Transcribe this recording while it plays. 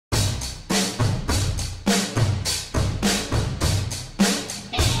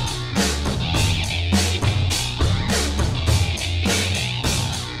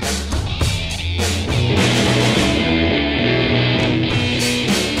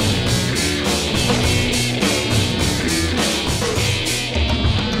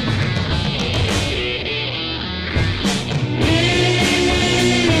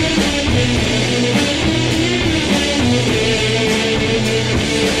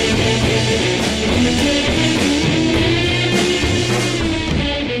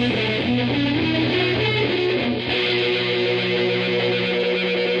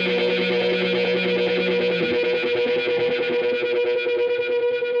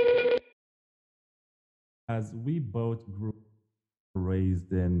As we both grew raised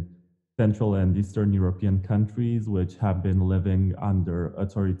in Central and Eastern European countries, which have been living under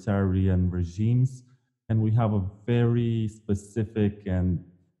authoritarian regimes, and we have a very specific and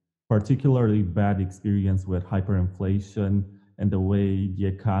particularly bad experience with hyperinflation and the way the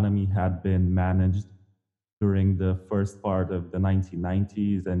economy had been managed during the first part of the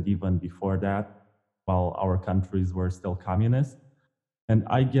 1990s and even before that, while our countries were still communist. And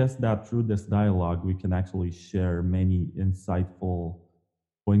I guess that through this dialogue, we can actually share many insightful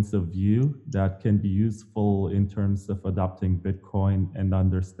points of view that can be useful in terms of adopting Bitcoin and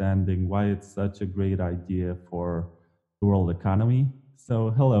understanding why it's such a great idea for the world economy.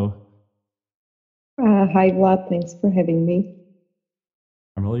 So, hello. Hi, Vlad. Thanks for having me.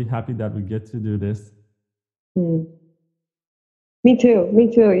 I'm really happy that we get to do this. Mm. Me too. Me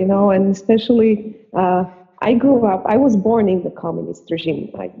too. And especially, I was born in the communist regime.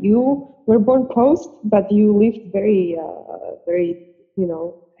 Like you were born post, but you lived very,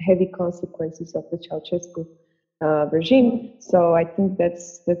 heavy consequences of the Ceausescu regime. So I think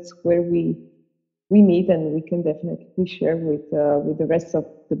that's where we meet, and we can definitely share with the rest of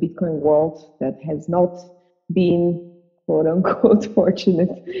the Bitcoin world that has not been quote unquote fortunate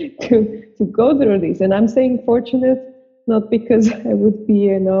to go through this. And I'm saying fortunate not because I would be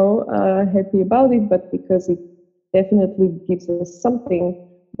happy about it, but because it definitely gives us something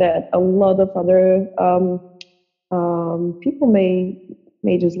that a lot of other people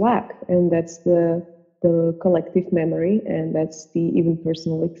may just lack, and that's the collective memory, and that's the even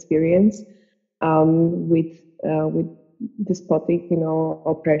personal experience with despotic,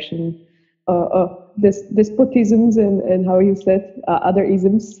 oppression, despotisms, and how you said other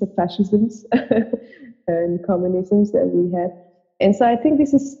isms, fascisms, and communisms that we had. And so I think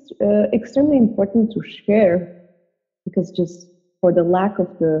this is extremely important to share because just for the lack of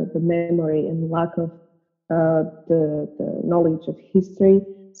the memory and lack of the knowledge of history,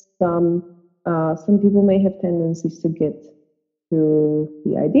 some people may have tendencies to get to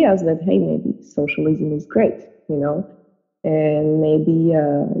the ideas that hey, maybe socialism is great, and maybe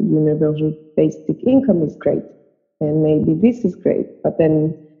universal basic income is great, and maybe this is great, but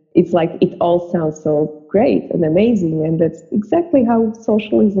then it's like it all sounds so great and amazing, and that's exactly how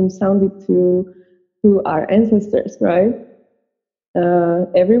socialism sounded to our ancestors, right?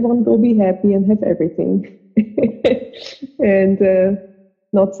 Everyone will be happy and have everything. And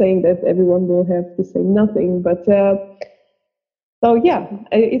not saying that everyone will have the same nothing, but so yeah,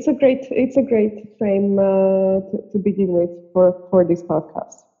 it's a great frame to begin with for this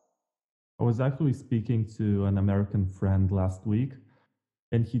podcast. I was actually speaking to an American friend last week,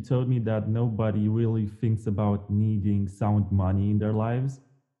 and he told me that nobody really thinks about needing sound money in their lives.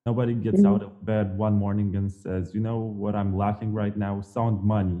 Nobody gets out of bed one morning and says, you know what I'm lacking right now? Sound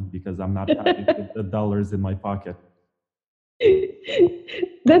money, because I'm not happy with the dollars in my pocket.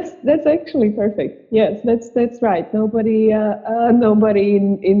 That's actually perfect. Yes, that's right. Nobody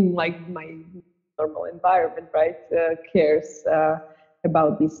in like my normal environment, right, cares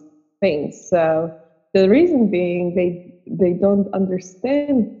about these things. The reason being they don't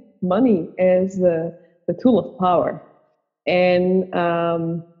understand money as the tool of power, and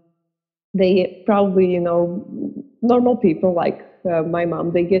they probably, normal people like my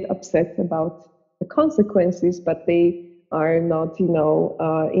mom, they get upset about the consequences, but they are not, in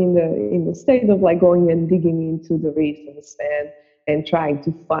the state of like going and digging into the reasons and trying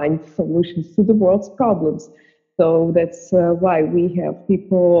to find solutions to the world's problems. So that's why we have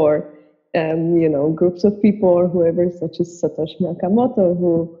people or groups of people or whoever, such as Satoshi Nakamoto,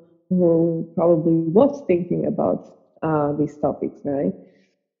 who probably was thinking about these topics, right?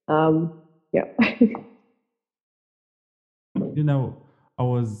 Yeah. You know, I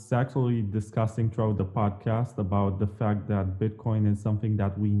was actually discussing throughout the podcast about the fact that Bitcoin is something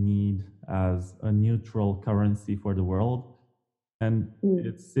that we need as a neutral currency for the world. And Mm.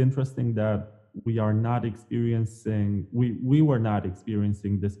 it's interesting that we were not experiencing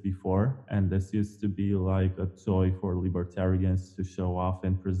this before. And this used to be like a toy for libertarians to show off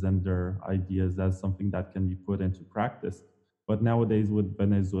and present their ideas as something that can be put into practice. But nowadays, with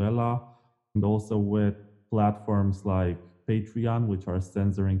Venezuela and also with platforms like Patreon, which are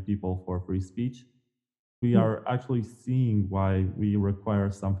censoring people for free speech, we Mm. are actually seeing why we require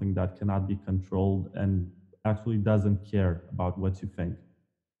something that cannot be controlled and actually doesn't care about what you think.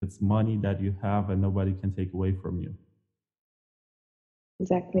 It's money that you have and nobody can take away from you.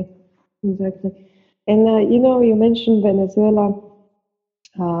 Exactly. Exactly. And you mentioned Venezuela.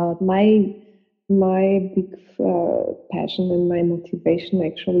 My big passion and my motivation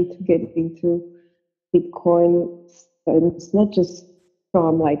actually to get into Bitcoin, and it's not just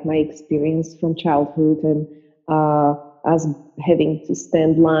from like my experience from childhood and us having to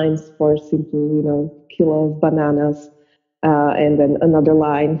stand lines for simple, kilo of bananas, and then another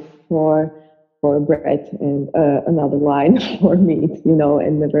line for bread and another line for meat,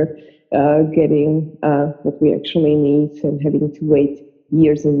 and never getting what we actually need and having to wait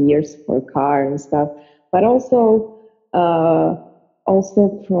years and years for a car and stuff. But uh,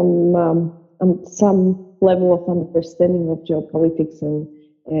 also from some level of understanding of geopolitics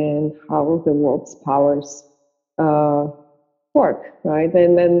and how the world's powers uh, work, right?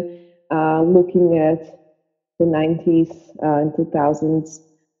 And then looking at the 90s and 2000s,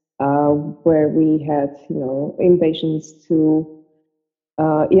 where we had, invasions to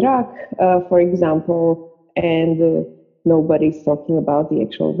Iraq, for example, and nobody's talking about the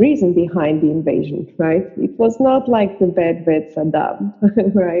actual reason behind the invasion, right? It was not like the bad, bad Saddam,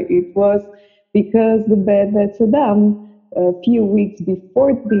 right? It was because the bad, bad Saddam, a few weeks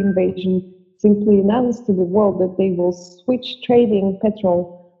before the invasion, simply announced to the world that they will switch trading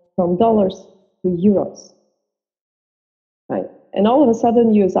petrol from dollars to euros, right? And all of a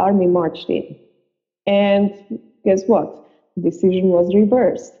sudden, U.S. Army marched in. And guess what? The decision was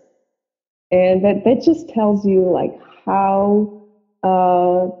reversed. And that just tells you like how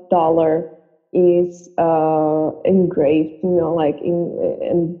dollar is engraved, like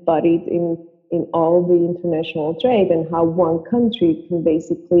embodied in all the international trade, and how one country can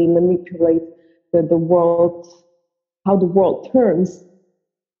basically manipulate the world, how the world turns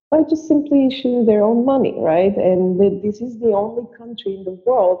by just simply issuing their own money, right? And this is the only country in the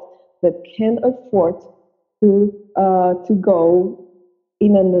world that can afford to go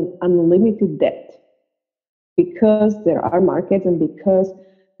in an unlimited debt because there are markets and because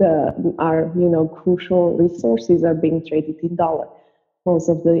our crucial resources are being traded in dollar. Most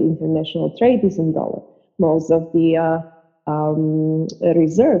of the international trade is in dollar. Most of the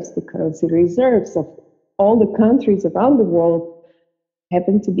reserves, the currency reserves of all the countries around the world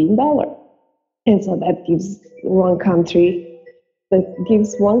happen to be in dollar. And so that gives one country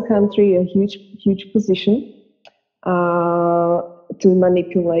a huge position to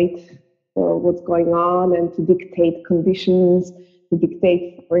manipulate what's going on and to dictate conditions, to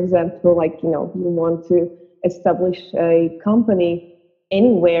dictate, for example, like, you want to establish a company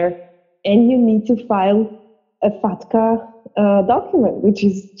anywhere and you need to file a FATCA document, which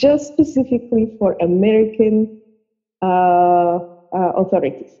is just specifically for American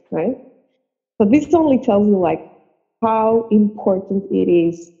authorities, right? So this only tells you like how important it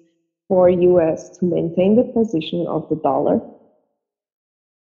is for US to maintain the position of the dollar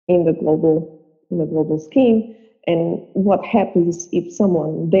in the global scheme, and what happens if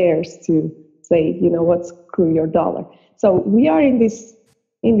someone dares to say, what, screw your dollar. So we are in this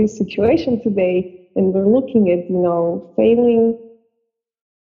situation today, and we're looking at failing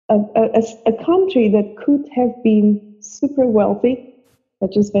a country that could have been super wealthy,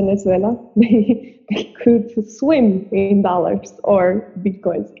 such as Venezuela. They could swim in dollars or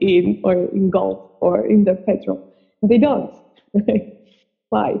bitcoins or in gold or in their petrol. They don't.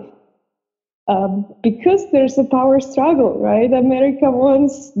 Why? Because there's a power struggle, right? America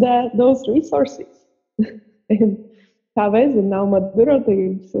wants those resources. And Chavez and now Maduro,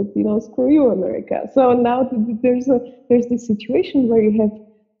 they said, screw you, America. So now there's this situation where you have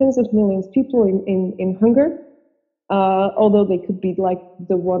tens of millions of people in hunger, although they could be like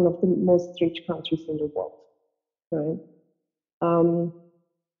one of the most rich countries in the world, right?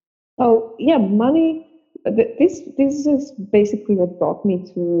 So yeah, money. This is basically what brought me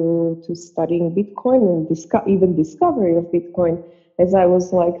to studying Bitcoin and even discovery of Bitcoin, as I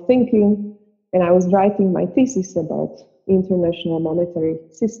was like thinking, and I was writing my thesis about international monetary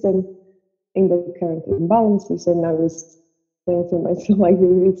system in the current imbalances, and I was saying to myself like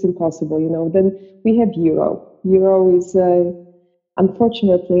it's impossible, Then we have euro. Euro is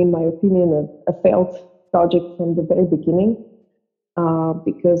unfortunately, in my opinion, a failed project from the very beginning,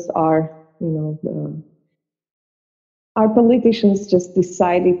 because our politicians just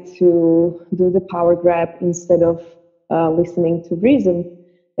decided to do the power grab instead of listening to reason.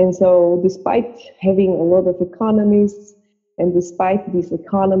 And so, despite having a lot of economists, and despite these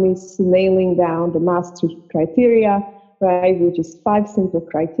economists nailing down the Maastricht criteria, right, which is 5 simple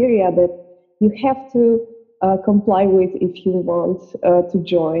criteria that you have to comply with if you want to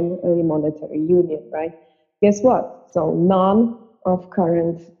join a monetary union, right? Guess what? So none of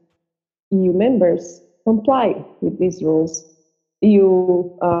current EU members comply with these rules.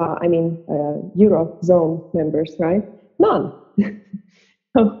 Eurozone members, right? None.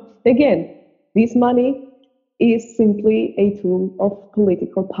 So again, this money is simply a tool of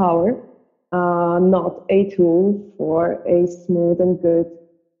political power not a tool for a smooth and good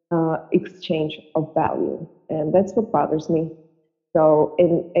exchange of value. And that's what bothers me. So,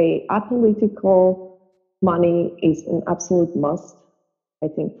 in a apolitical, money is an absolute must, I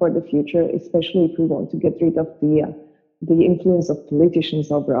think, for the future, especially if we want to get rid of the influence of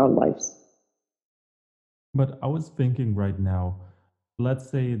politicians over our lives. But I was thinking right now, let's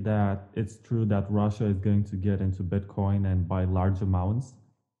say that it's true that Russia is going to get into Bitcoin and buy large amounts.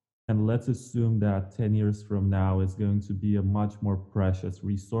 And let's assume that 10 years from now it's going to be a much more precious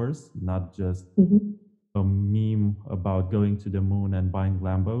resource, not just Mhm. a meme about going to the moon and buying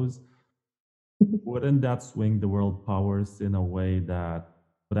Lambos. Wouldn't that swing the world powers in a way that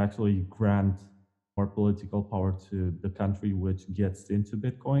would actually grant more political power to the country which gets into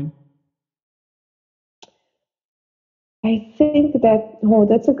Bitcoin? I think that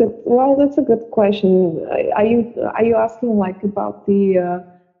that's a good question. Are you asking like about the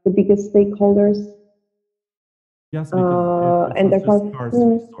biggest stakeholders Yes, because it's and their such a power? scarce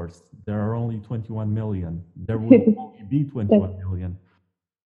resource. There are only 21 million. There will only be 21 That million.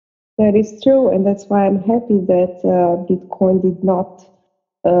 that is true, and that's why I'm happy that Bitcoin did not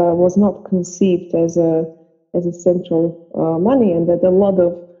was not conceived as a central money, and that a lot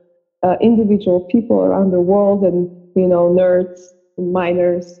of individual people around the world, and nerds, and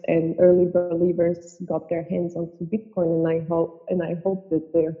miners, and early believers got their hands onto Bitcoin, and I hope that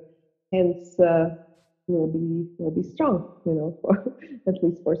their hands will be strong, for at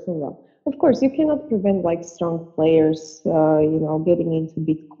least for some while. Of course, you cannot prevent like strong players, getting into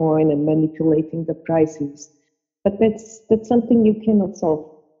Bitcoin and manipulating the prices, but that's something you cannot solve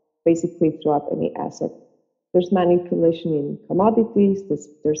basically throughout any asset. There's manipulation in commodities.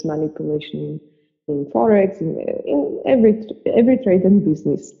 There's manipulation in forex, in every trade and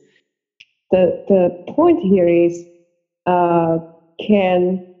business. The point here is, uh,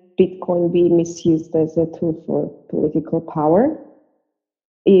 can Bitcoin be misused as a tool for political power?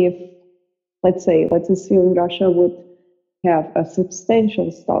 If, let's assume Russia would have a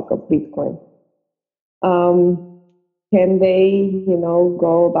substantial stock of Bitcoin, um, can they,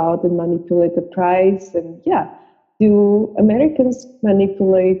 go about and manipulate the price? And yeah, do Americans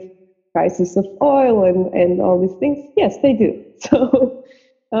manipulate prices of oil and all these things? Yes, they do. So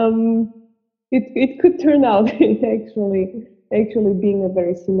um, it could turn out actually being a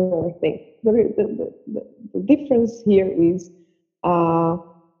very similar thing. The difference here is uh,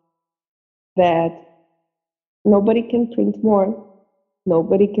 that nobody can print more,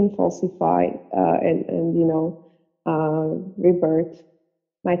 nobody can falsify and revert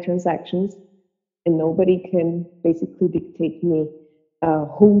my transactions, and nobody can basically dictate me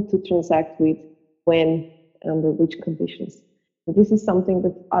whom to transact with, when, under which conditions. And this is something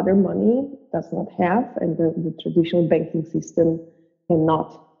that other money does not have, and the traditional banking system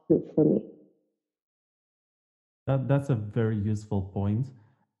cannot do for me. That's a very useful point,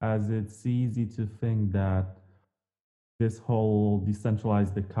 as it's easy to think that this whole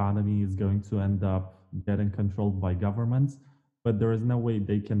decentralized economy is going to end up getting controlled by governments, but there is no way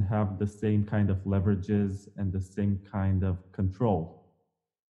they can have the same kind of leverages and the same kind of control,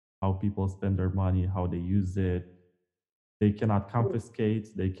 how people spend their money, how they use it. They cannot confiscate,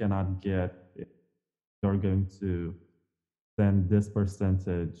 they cannot get, you're going to send this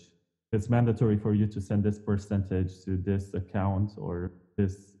percentage. It's mandatory for you to send this percentage to this account or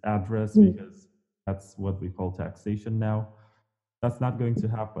this address Mm. because that's what we call taxation now. That's not going to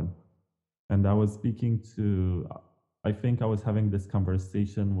happen. And I was speaking to, I think I was having this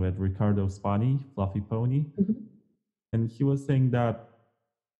conversation with Ricardo Spani, Fluffy Pony, Mhm. and he was saying that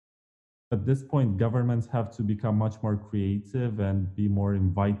at this point, governments have to become much more creative and be more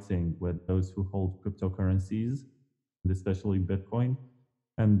inviting with those who hold cryptocurrencies, and especially Bitcoin,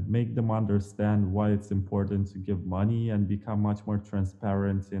 and make them understand why it's important to give money and become much more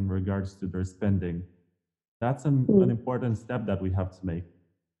transparent in regards to their spending. That's an Mm. important step that we have to make.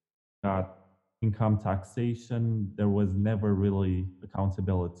 That income taxation, there was never really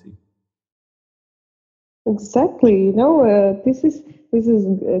accountability. Exactly. This is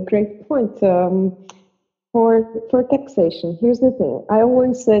a great point. For taxation, here's the thing. I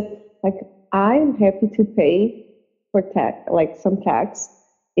always said, like, I'm happy to pay for tax, like some tax,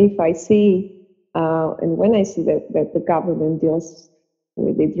 if I see and when I see that the government deals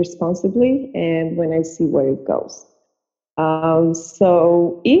with it responsibly, and when I see where it goes.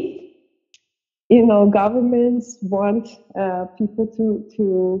 So if governments want people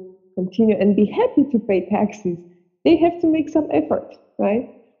to continue and be happy to pay taxes, they have to make some effort, right?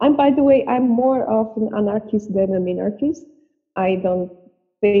 And by the way, I'm more of an anarchist than a minarchist. I don't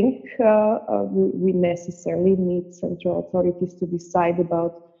think we necessarily need central authorities to decide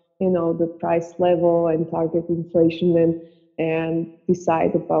about the price level and target inflation and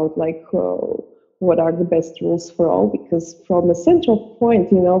decide about like what are the best rules for all. Because from a central point,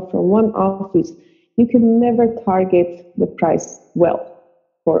 from one office, you can never target the price well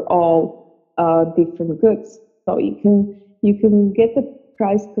for all different goods. So you can get the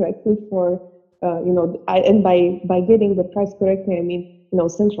price correctly for and by getting the price correctly, I mean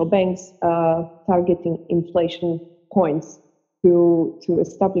central banks targeting inflation points to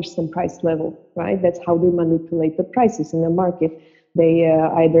establish some price level, right? That's how they manipulate the prices in the market. They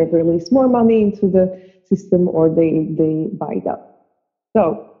either release more money into the system or they buy it up.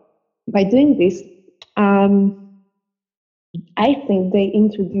 So by doing this, I think they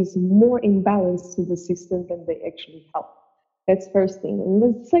introduce more imbalance to the system than they actually help. That's first thing. And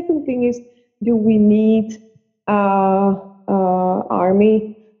the second thing is, do we need army?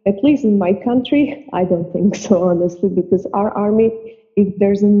 At least in my country, I don't think so, honestly, because our army, if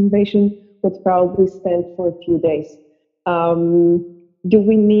there's an invasion, would probably stand for a few days. Do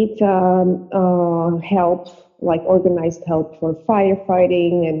we need help, like organized help for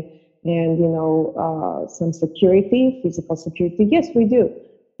firefighting and some security, physical security? Yes, we do.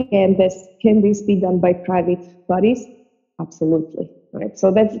 And can this be done by private bodies? Absolutely, right?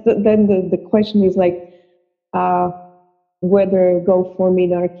 So then the question is like whether go for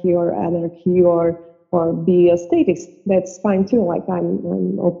monarchy or anarchy or be a statist. That's fine too. Like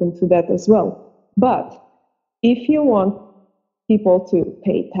I'm open to that as well. But if you want people to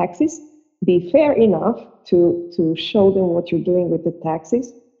pay taxes, be fair enough to show them what you're doing with the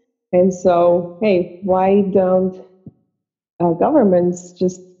taxes. And so, hey, why don't governments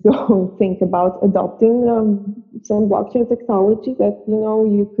just go think about adopting some blockchain technology that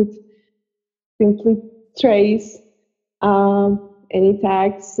you could simply trace any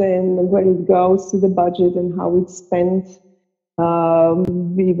tax and where it goes to the budget and how it's spent,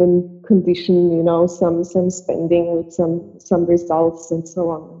 even condition some spending with some results and so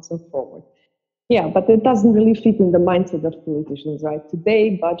on and so forward. Yeah, but it doesn't really fit in the mindset of politicians, right? Today,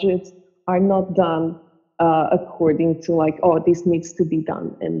 budgets are not done according to like, oh, this needs to be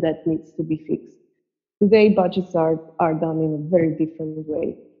done and that needs to be fixed. Today, budgets are done in a very different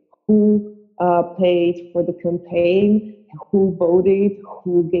way. Who paid for the campaign? Who voted?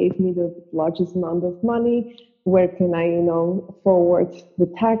 Who gave me the largest amount of money? Where can I, forward the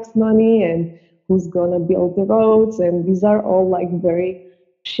tax money? And who's gonna build the roads? And these are all like very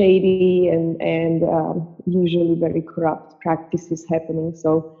shady and usually very corrupt practices happening.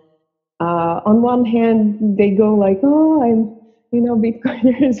 So on one hand, they go like, oh,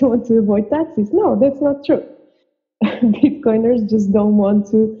 Bitcoiners want to avoid taxes. No, that's not true. Bitcoiners just don't want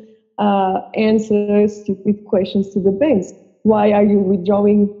to answer stupid questions to the banks. Why are you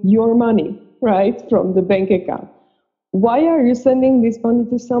withdrawing your money, right, from the bank account? Why are you sending this money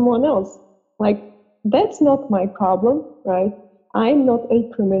to someone else? Like, that's not my problem, right? I'm not a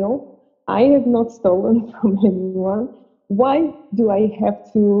criminal. I have not stolen from anyone. Why do I have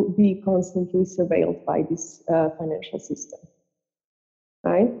to be constantly surveilled by this financial system,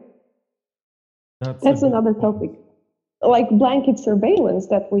 right? That's a That's good another point. topic. Like blanket surveillance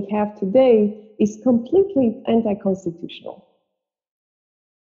that we have today is completely anti-constitutional.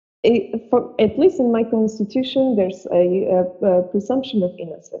 At least in my constitution, there's a presumption of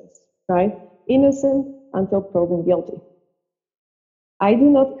innocence, right? Innocent until proven guilty. I do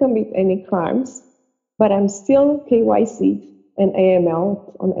not commit any crimes, but I'm still KYC'd and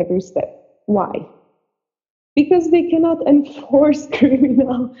AML on every step. Why? Because they cannot enforce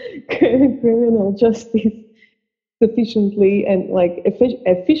criminal justice sufficiently and like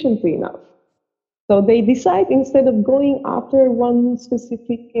efficiently enough. So they decide instead of going after one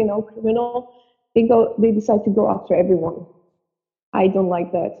specific, criminal, they decide to go after everyone. I don't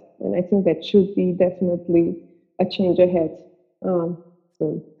like that, and I think that should be definitely a change ahead.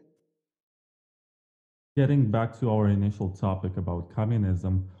 So Getting back to our initial topic about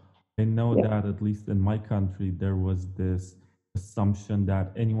communism, I know yeah, that at least in my country, there was this assumption that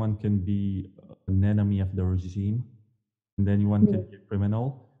anyone can be an enemy of the regime and anyone can mm, be a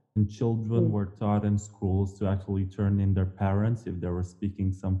criminal. And children mm, were taught in schools to actually turn in their parents if they were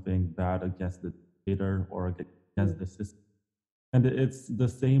speaking something bad against the dictator or against mm, the system. And it's the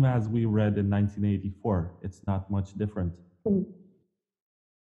same as we read in 1984. It's not much different. mm,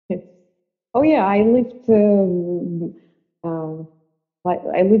 yes. Oh yeah, I lived.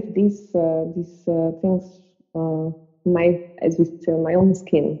 I lived these things. As we say, on my own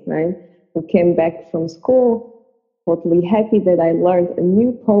skin. Right. I came back from school, totally happy that I learned a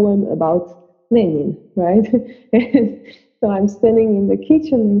new poem about Lenin. Right. And so I'm standing in the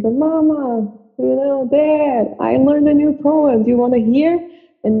kitchen and go, Mama, Dad, I learned a new poem. Do you want to hear?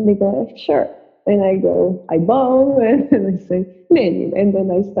 And they go, sure. And I go, I bow and I say Lenin. And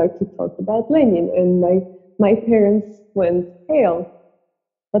then I start to talk about Lenin. And my parents went pale,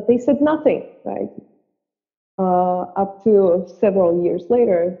 but they said nothing, right? Up to several years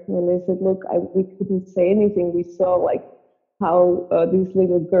later, when they said, look, we couldn't say anything. We saw like how this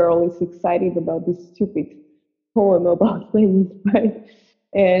little girl is excited about this stupid poem about Lenin, right?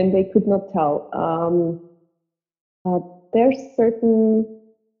 And they could not tell. Uh, there's certain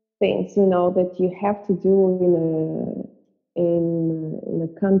things, that you have to do in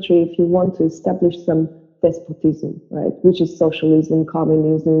a country if you want to establish some despotism, right? Which is socialism,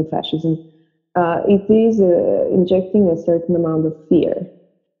 communism, fascism. It is injecting a certain amount of fear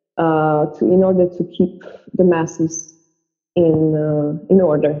in order to keep the masses in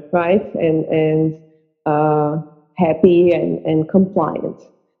order, right? And happy and compliant.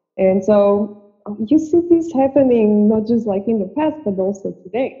 And so you see this happening not just like in the past, but also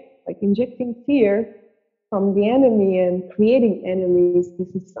today, like injecting fear from the enemy and creating enemies. This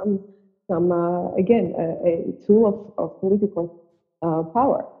is some again a tool of political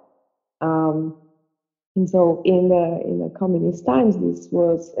power. Um, and so in the communist times, this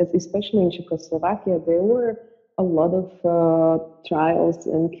was, especially in Czechoslovakia, there were a lot of trials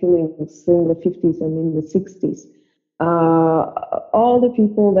and killings in the 50s and in the 60s. All the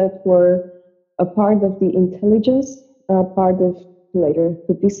people that were a part of the intelligence, part of later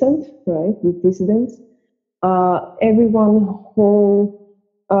the dissent, right, the dissidents, everyone who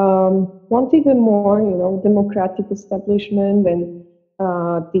wanted a more, democratic establishment and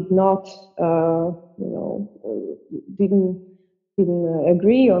did not, didn't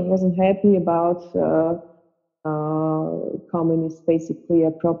agree or wasn't happy about communists basically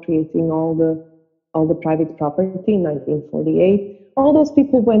appropriating all the private property in 1948. All those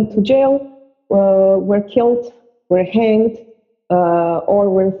people went to jail, were killed, were hanged, or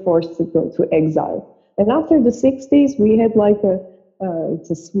were forced to go to exile. And after the 60s, we had like it's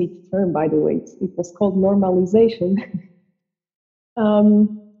a sweet term, by the way, it was called normalization. um,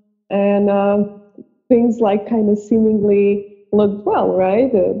 and things like kind of seemingly looked well,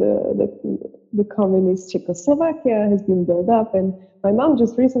 right? The communist Czechoslovakia has been built up. And my mom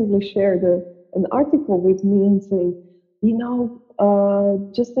just recently shared an article with me and saying,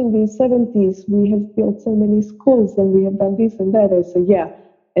 just in the 70s, we have built so many schools and we have done this and that. I said, yeah.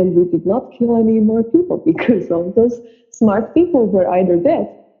 And we did not kill any more people because all those smart people were either dead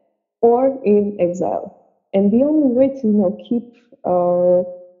or in exile. And the only way to,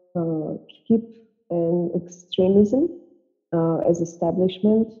 keep an extremism as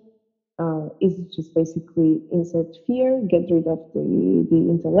establishment is just basically insert fear, get rid of the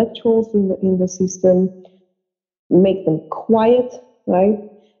intellectuals in the system, make them quiet, right?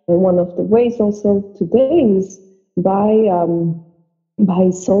 And one of the ways also today is by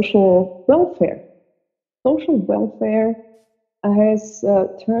social welfare. Social welfare has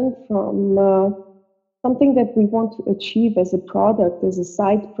turned from something that we want to achieve as a product, as a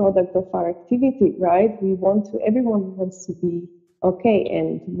side product of our activity, right? Everyone wants to be okay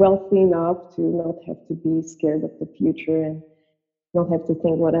and wealthy enough to not have to be scared of the future and not have to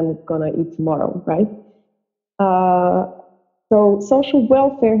think what I'm gonna eat tomorrow, right? Uh, so social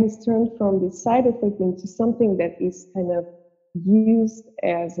welfare has turned from this side effect into something that is kind of used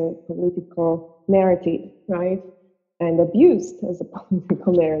as a political narrative, right? And abused as a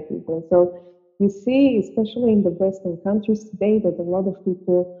political narrative. And so you see, especially in the Western countries today, that a lot of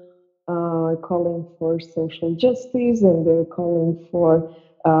people are calling for social justice and they're calling for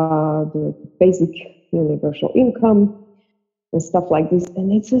the basic universal income and stuff like this.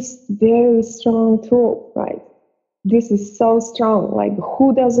 And it's a very strong tool, right? This is so strong. Like,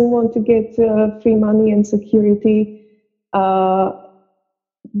 who doesn't want to get free money and security, by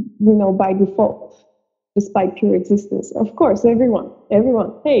default, just by pure existence? Of course, everyone.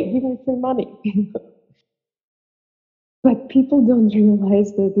 Hey, give me free money. But people don't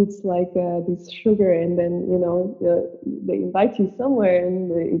realize that it's like this sugar, and then they invite you somewhere,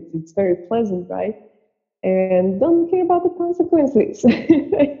 and it's very pleasant, right? And don't care about the consequences.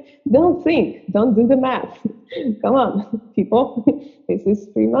 Don't think, don't do the math. Come on, people. This is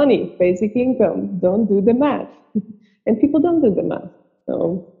free money, basic income. Don't do the math. And people don't do the math.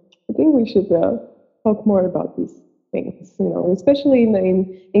 So I think we should talk more about these things, especially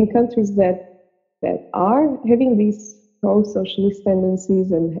in countries that are having these pro-socialist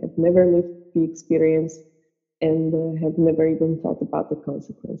tendencies and have never lived the experience and have never even thought about the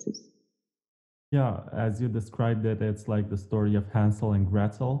consequences. Yeah, as you described it, it's like the story of Hansel and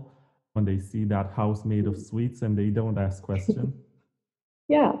Gretel when they see that house made of sweets and they don't ask question.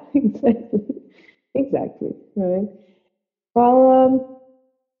 Yeah, exactly. Exactly. Right. Well,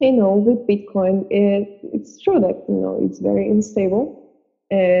 With Bitcoin, it's true that it's very unstable,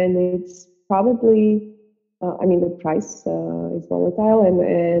 and it's probably, I mean, the price is volatile,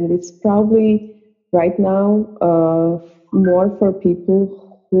 and it's probably right now more for people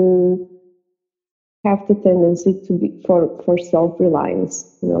who have the tendency to be for self-reliance,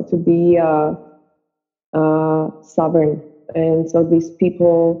 to be sovereign, and so these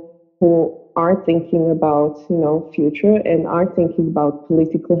people who are thinking about future and are thinking about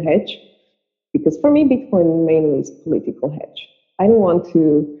political hedge, because for me Bitcoin mainly is political hedge. I don't want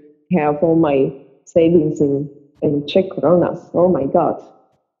to have all my savings in Czech coronas. Oh my God,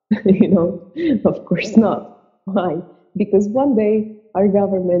 of course not. Why? Because one day our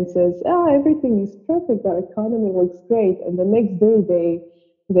government says, everything is perfect, our economy looks great, and the next day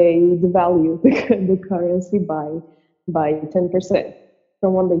they devalue the currency by 10%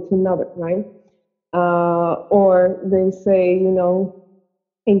 from one day to another, right? Or they say,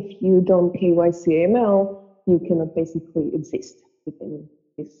 if you don't KYC you cannot basically exist within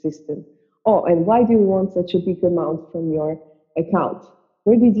this system. Oh, and why do you want such a big amount from your account?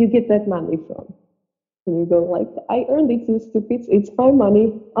 Where did you get that money from? And you go like, I earned it, you stupid. It's my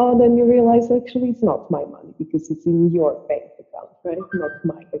money. Oh, then you realize actually it's not my money because it's in your bank account, right? Not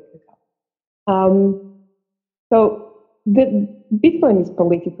my bank account. So the Bitcoin is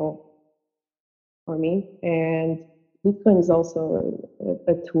political for me, and Bitcoin is also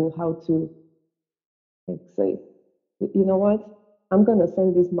a tool how to like say, you know what? I'm gonna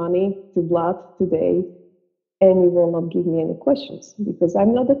send this money to Vlad today, and you will not give me any questions because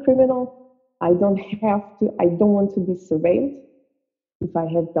I'm not a criminal. I don't have to. I don't want to be surveilled if I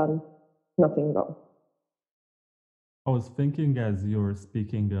have done nothing wrong. I was thinking as you were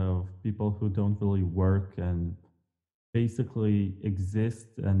speaking of people who don't really work and basically exist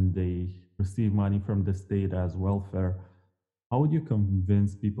and they receive money from the state as welfare. How would you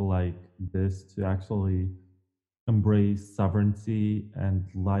convince people like this to actually embrace sovereignty and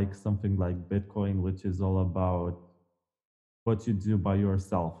like something like Bitcoin, which is all about what you do by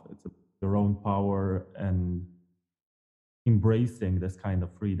yourself? It's your own power and embracing this kind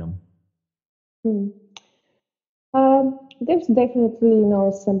of freedom. Hmm. There's definitely,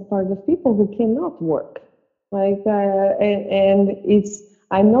 some part of people who cannot work. And it's,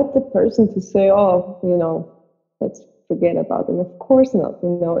 I'm not the person to say, oh, let's forget about it. Of course not.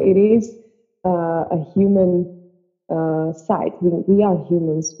 It is a human side. We are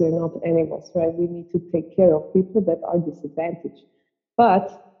humans. We're not animals, right? We need to take care of people that are disadvantaged. But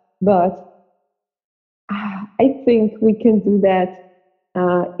I think we can do that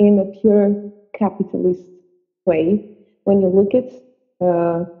in a pure capitalist way. When you look at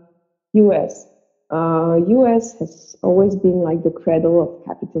U.S., U.S. has always been like the cradle of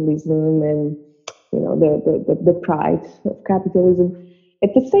capitalism and the pride of capitalism.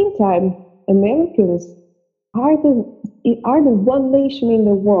 At the same time, Americans are the one nation in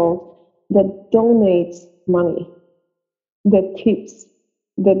the world that donates money, that tips,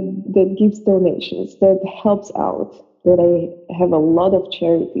 that gives donations, that helps out, that I have a lot of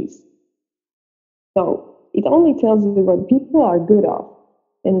charities. So it only tells you when people are good off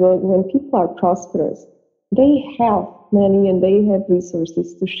and when people are prosperous, they have money and they have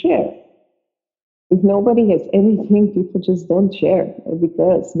resources to share. If nobody has anything, people just don't share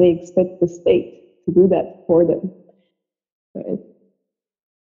because they expect the state to do that for them. Right?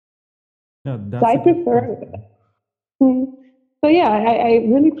 Yeah, So that's I a good point. prefer. Hmm. So yeah, I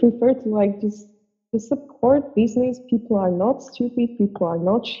really prefer to like just to support business. People are not stupid. People are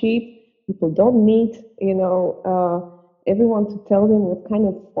not cheap. People don't need everyone to tell them what kind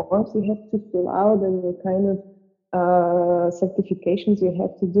of forms you have to fill out and what kind of certifications you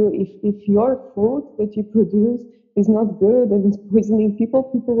have to do. If your food that you produce is not good and it's poisoning people,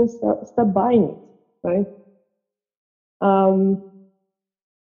 people will stop buying it, right? Um,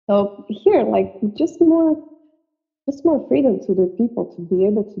 so here, like just more freedom to the people to be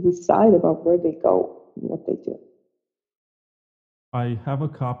able to decide about where they go and what they do. I have a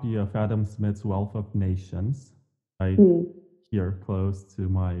copy of Adam Smith's Wealth of Nations right Hmm. here close to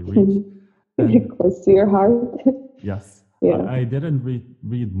my reach. And Close to your heart. yes, Yeah. I didn't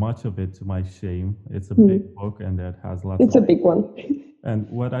read much of it to my shame. It's a Hmm. big book and it has lots It's of. a big one. And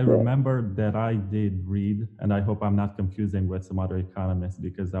what I Yeah. remember that I did read, and I hope I'm not confusing with some other economists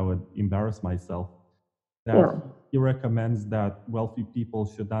because I would embarrass myself, that Yeah. he recommends that wealthy people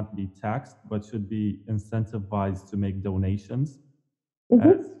should not be taxed, but should be incentivized to make donations, as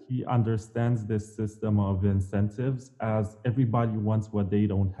Mm-hmm. he understands this system of incentives as everybody wants what they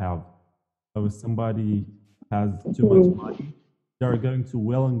don't have. So if somebody has too much Hmm. money, they're going to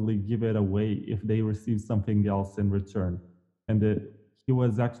willingly give it away if they receive something else in return. And he he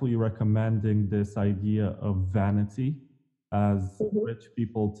was actually recommending this idea of vanity, as Mhm. rich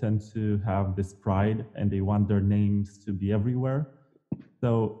people tend to have this pride and they want their names to be everywhere.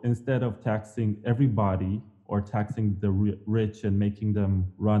 So instead of taxing everybody or taxing the rich and making them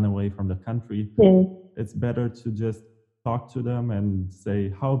run away from the country, Mm, it's better to just talk to them and say,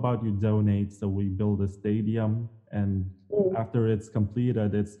 how about you donate so we build a stadium? And mm. after it's completed,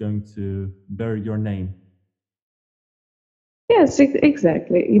 it's going to bear your name. Yes,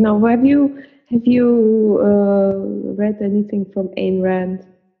 exactly. Have you read anything from Ayn Rand?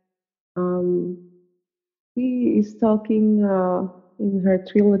 Um, She is talking in her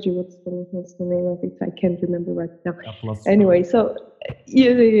trilogy. What's the name of it? I can't remember right now. A plus Anyway, trilogy. so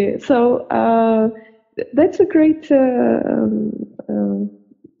yeah, yeah, yeah. So that's a great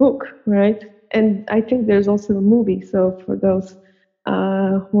book, right? And I think there's also a movie. So for those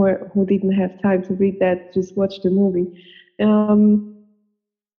who didn't have time to read that, just watch the movie.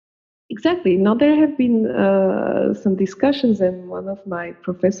 Exactly. Now there have been some discussions, and one of my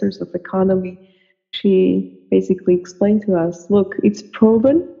professors of economy, she basically explained to us, look, it's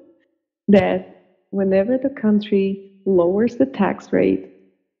proven that whenever the country lowers the tax rate,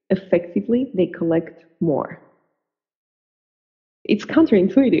 effectively they collect more. It's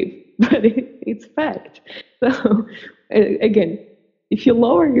counterintuitive, but it's fact. So again, if you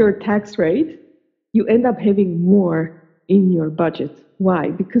lower your tax rate, you end up having more in your budget. Why?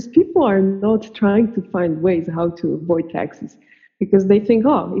 Because people are not trying to find ways how to avoid taxes because they think,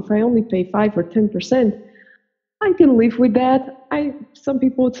 oh, if I only pay 5 or 10%, I can live with that. Some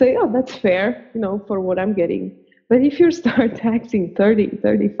people would say, oh, that's fair, for what I'm getting. But if you start taxing 30,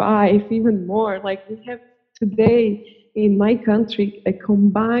 35, even more, like we have today in my country, a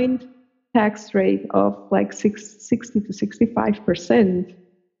combined tax rate of like 60 to 65%.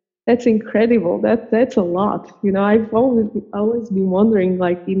 That's incredible. That's a lot. I've always been wondering,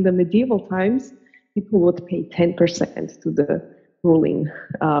 like in the medieval times, people would pay 10% to the ruling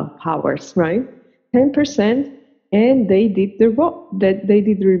powers, right? 10%, and they did they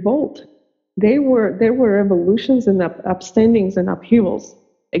did revolt. There were revolutions and upstandings and upheavals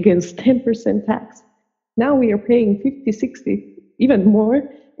against 10% tax. Now we are paying 50, 60, even more,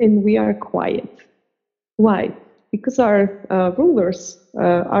 and we are quiet. Why? Because our rulers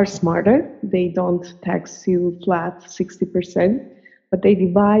are smarter. They don't tax you flat 60%, but they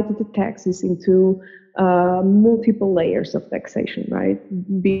divide the taxes into multiple layers of taxation, right?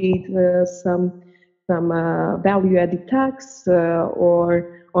 Be it some value-added tax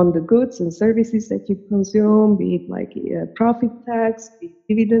or on the goods and services that you consume, be it like profit tax, be it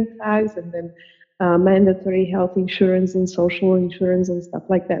dividend tax, and then mandatory health insurance and social insurance and stuff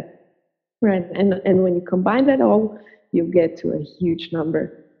like that. Right, and when you combine that all, you get to a huge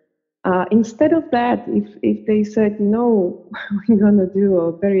number. Instead of that, if they said, we're gonna do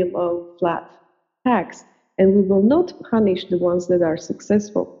a very low flat tax, and we will not punish the ones that are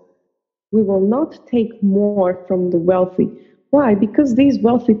successful, we will not take more from the wealthy. Why? Because these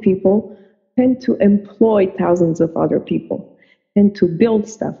wealthy people tend to employ thousands of other people and to build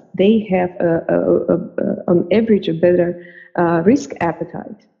stuff. They have, on average, a better risk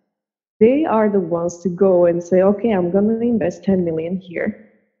appetite. They are the ones to go and say, okay, I'm going to invest 10 million here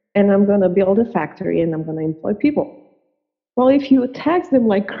and I'm going to build a factory and I'm going to employ people. Well, if you tax them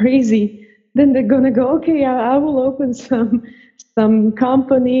like crazy, then they're going to go, okay, I will open some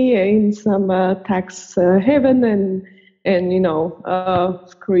company in some tax haven and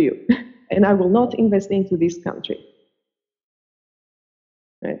screw you. And I will not invest into this country.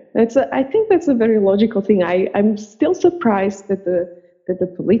 Right. I think that's a very logical thing. I'm still surprised that the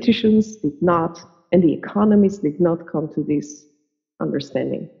politicians did not and the economists did not come to this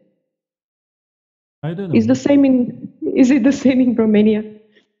understanding. I don't Is know. the same in is it the same in Romania?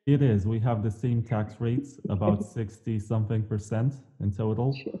 It is. We have the same tax rates, about 60 something percent in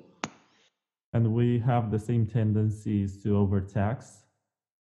total. Sure. And we have the same tendencies to overtax.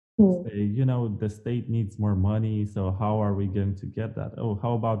 Hmm. Say, the state needs more money, so how are we going to get that? Oh,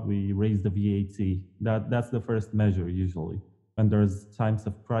 how about we raise the VAT? That's the first measure usually. When there's times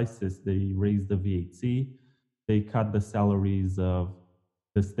of crisis, they raise the VAT, they cut the salaries of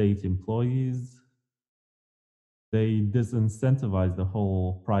the state employees, they disincentivize the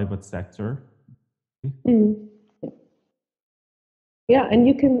whole private sector. Mm. Yeah, and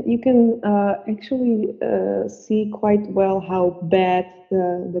you can actually see quite well how bad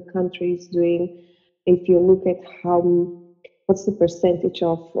the country is doing if you look at what's the percentage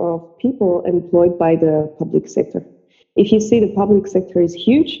of people employed by the public sector. If you see the public sector is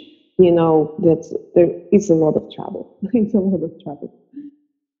huge, you know that there is a lot of trouble. It's a lot of trouble.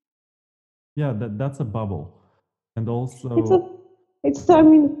 Yeah, that's a bubble. And It's a also It's, I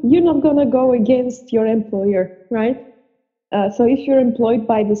mean, you're not gonna go against your employer, right? So if you're employed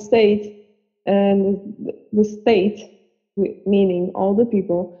by the state and the state, meaning all the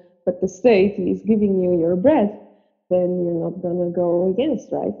people, but the state is giving you your bread, then you're not gonna go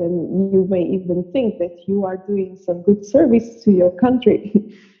against, right? And you may even think that you are doing some good service to your country,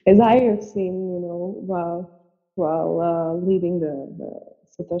 as I have seen, while leading the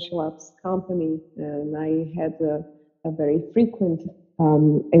Satoshi Labs company, and I had a very frequent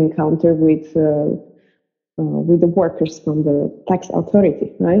encounter with the workers from the tax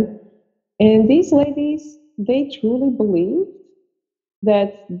authority, right? And these ladies, they truly believe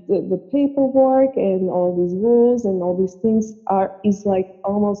that the paperwork and all these rules and all these things is like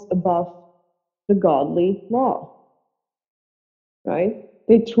almost above the godly law, right?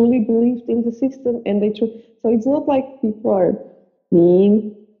 They truly believed in the system, and so it's not like people are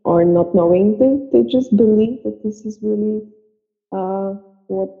mean or not knowing. They just believe that this is really uh,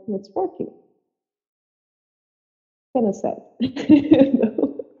 what's working. Kind of sad.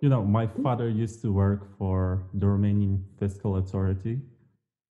 You know, my father used to work for the Romanian Fiscal Authority.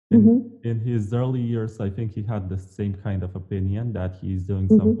 Mm-hmm. In his early years, I think he had the same kind of opinion that he's doing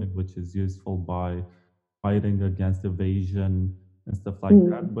something Mm-hmm. which is useful by fighting against evasion and stuff like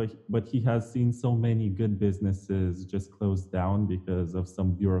that. Mm-hmm. But he has seen so many good businesses just close down because of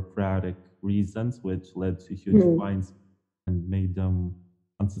some bureaucratic reasons, which led to huge fines and made them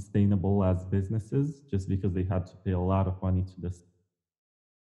unsustainable as businesses just because they had to pay a lot of money to the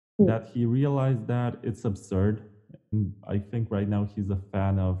that he realized that it's absurd. And I think right now he's a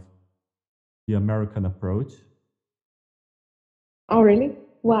fan of the American approach. Oh, really?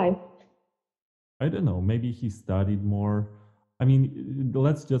 Why? I don't know, maybe he studied more. I mean,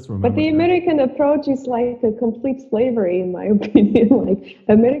 let's just But remember the that. American approach is like a complete slavery, in my opinion. Like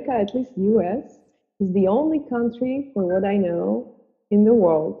America, at least US, is the only country, from what I know, in the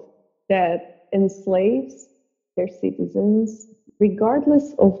world that enslaves their citizens,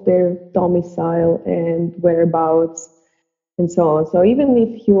 regardless of their domicile and whereabouts and so on. So even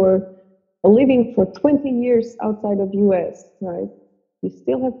if you're living for 20 years outside of US, right, you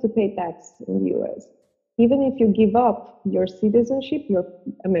still have to pay tax in the US. Even if you give up your citizenship, your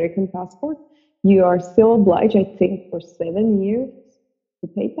American passport, you are still obliged, I think, for 7 years to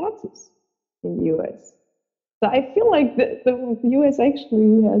pay taxes in the US. So I feel like the US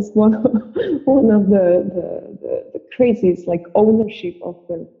actually has one of the craziest like ownership of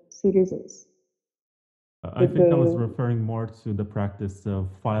the citizens. I think I was The referring more to the practice of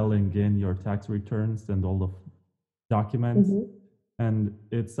filing in your tax returns and all the documents. Mhm. And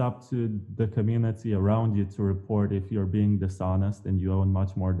it's up to the community around you to report if you're being dishonest and you own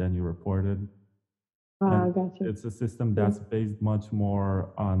much more than you reported. And Gotcha. it's a system Yeah. that's based much more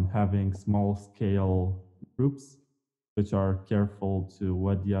on having small scale groups which are careful to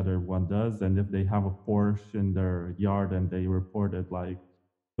what the other one does. And if they have a Porsche in their yard and they reported like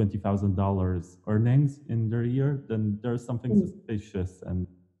 $20,000 earnings in their year, then there's something Mm. suspicious and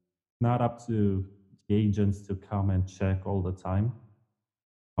not up to the agents to come and check all the time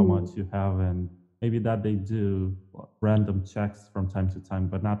how much Mm. you have. And maybe that they do random checks from time to time,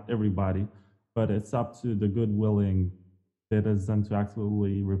 but not everybody. But it's up to the good willing citizen to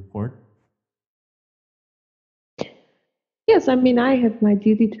actually report. Yes, I mean I have my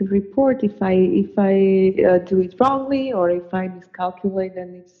duty to report if I do it wrongly or if I miscalculate,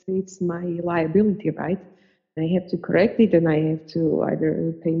 then it's my liability, right? I have to correct it, and I have to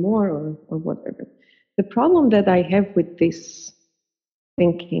either pay more or whatever. The problem that I have with this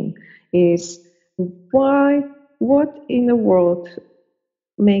thinking is why what in the world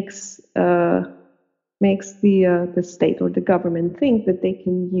makes makes the state or the government think that they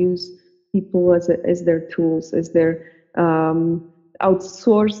can use people as their tools, as their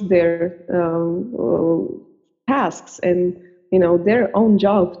outsource their tasks and their own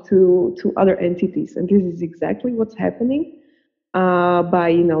job to other entities. And this is exactly what's happening by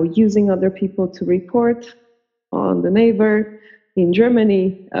using other people to report on the neighbor. In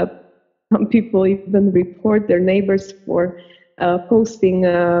Germany, some people even report their neighbors for posting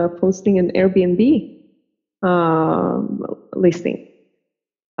an Airbnb listing.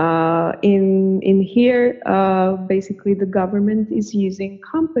 In here, basically, the government is using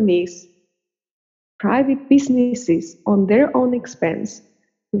companies, private businesses, on their own expense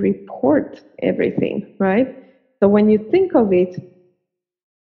to report everything, right? So when you think of it,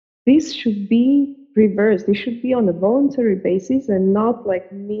 this should be reversed. This should be on a voluntary basis and not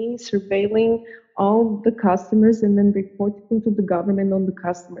like me surveilling all the customers and then reporting to the government on the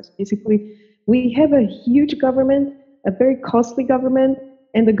customers. Basically, we have a huge government, a very costly government,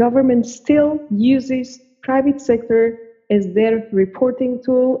 and the government still uses private sector as their reporting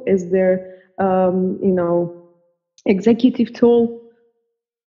tool, as their executive tool.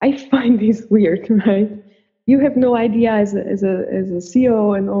 I find this weird, right? You have no idea as a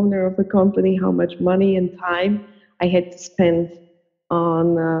CEO and owner of a company how much money and time I had to spend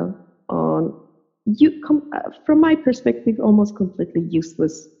on from my perspective, almost completely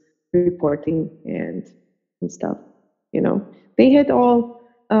useless reporting and stuff. They had all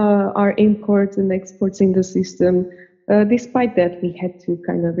our imports and exports in the system. Despite that, we had to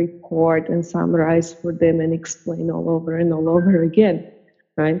kind of report and summarize for them and explain all over and all over again,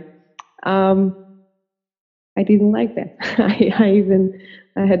 right? I didn't like that.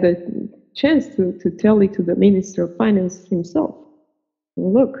 I had a chance to tell it to the Minister of Finance himself.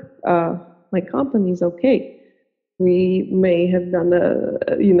 Look, my company is okay. We may have done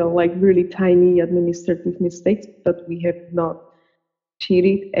like really tiny administrative mistakes, but we have not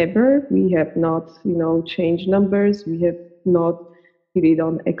cheated ever. We have not, changed numbers. We have not cheated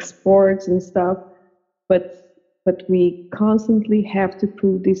on exports and stuff. But we constantly have to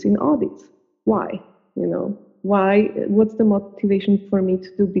prove this in audits. Why? Why? What's the motivation for me to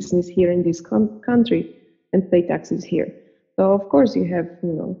do business here in this country and pay taxes here? So of course you have,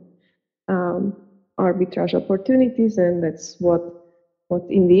 arbitrage opportunities, and that's what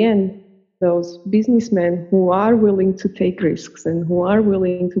in the end those businessmen who are willing to take risks and who are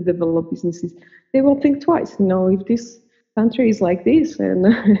willing to develop businesses, they will think twice. If this country is like this and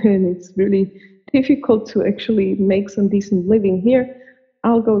and it's really difficult to actually make some decent living here,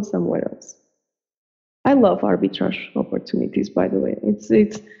 I'll go somewhere else. I love arbitrage opportunities, by the way. It's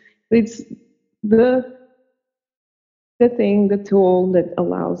the thing, the tool that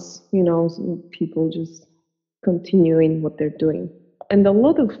allows, people just continuing what they're doing. And a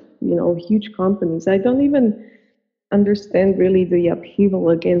lot of, huge companies, I don't even understand really the upheaval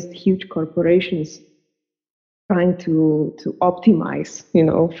against huge corporations trying to optimize,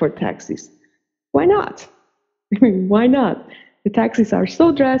 for taxes. Why not? I mean, why not? The taxes are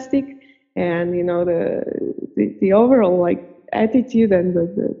so drastic, and the overall like attitude and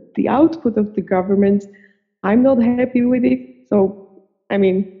the output of the government, I'm not happy with it. So, I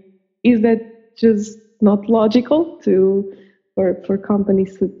mean, is that just not logical for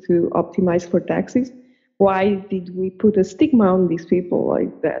companies to optimize for taxes? Why did we put a stigma on these people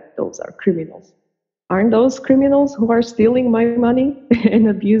like that? Those are criminals. Aren't those criminals who are stealing my money and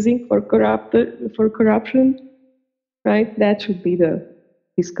abusing for corruption? Right? That should be the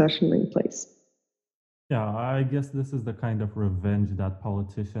discussion in place. Yeah, I guess this is the kind of revenge that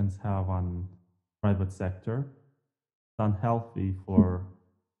politicians have on private sector. It's unhealthy for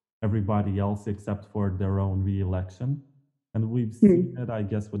everybody else except for their own re-election. And we've seen it, I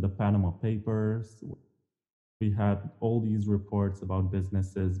guess, with the Panama Papers. We had all these reports about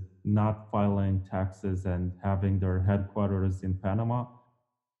businesses not filing taxes and having their headquarters in Panama,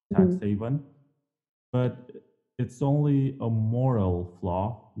 tax haven. But it's only a moral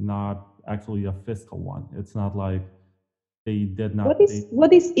flaw, not actually a fiscal one. It's not like they did not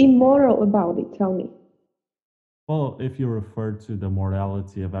What is immoral about it? Tell me. Well, if you refer to the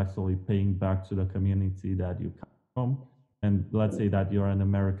morality of actually paying back to the community that you come from, and let's say that you're an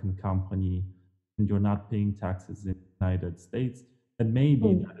American company and you're not paying taxes in the United States, then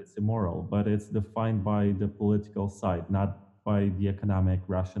maybe that is immoral, but it's defined by the political side, not by the economic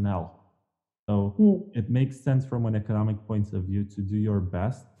rationale. So it makes sense from an economic point of view to do your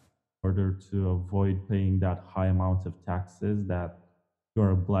best in order to avoid paying that high amount of taxes that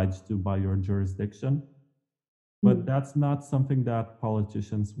you're obliged to by your jurisdiction. But that's not something that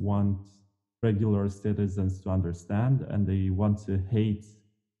politicians want regular citizens to understand, and they want to hate.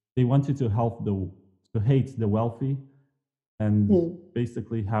 They want you to hate the wealthy, and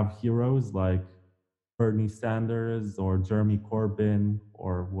basically have heroes like Bernie Sanders or Jeremy Corbyn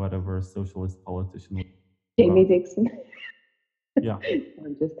or whatever socialist politician. Jamie Dixon. Yeah.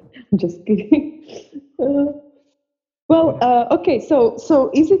 I'm just kidding. Okay. So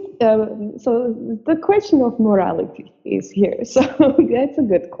is it? So the question of morality is here. So that's a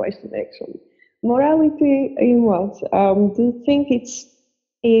good question, actually. Morality in what? Do you think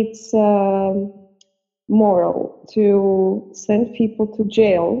it's moral to send people to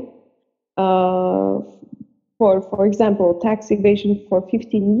jail for example, tax evasion for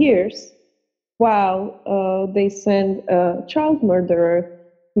 15 years, while they send a child murderer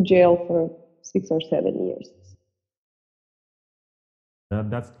to jail for 6 or 7 years?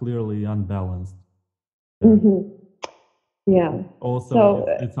 That's clearly unbalanced. Yeah. Also, So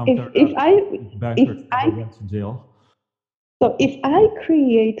it's unfair that bankers never went to jail. So if I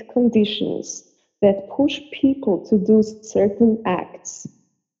create conditions that push people to do certain acts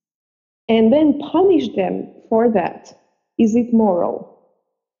and then punish them for that, Is it moral?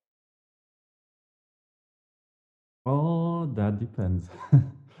 Oh, that depends.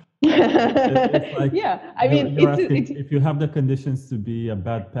 It's like Yeah, I mean, you're asking if you have the conditions to be a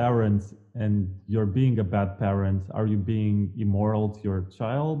bad parent and you're being a bad parent, are you being immoral to your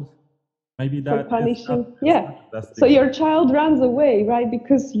child? Maybe for that is not punishing. is Yeah. not the best So your example. child runs away, right?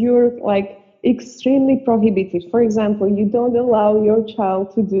 Because you're like extremely prohibited. For example, you don't allow your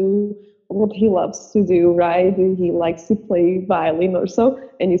child to do what he loves to do, right? He likes to play violin or so,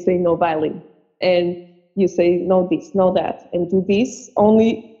 and you say no violin. And you say no this, no that, and do this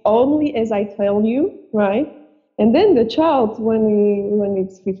only as I tell you, right? And then the child, when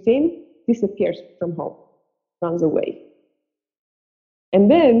it's 15, disappears from home, runs away.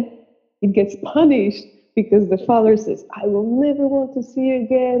 And then it gets punished because the father says, I will never want to see you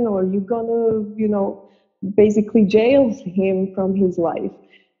again, or you're gonna, basically jail him from his life.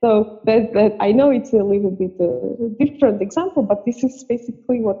 So that I know it's a little bit a different example, but this is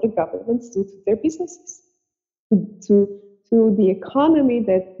basically what the governments do to their businesses, to, to the economy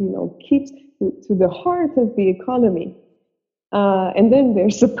that keeps to the heart of the economy, and then they're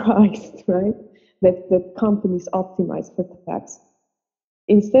surprised, right? That companies optimize for tax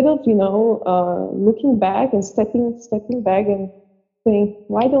instead of looking back and stepping back and saying,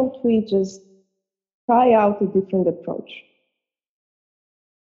 why don't we just try out a different approach?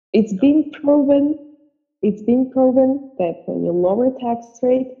 it's been proven it's been proven that when you lower tax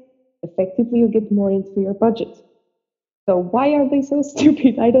rate, effectively you get more into your budget. So why are they so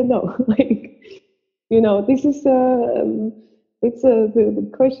stupid? I don't know. Like, this is it's the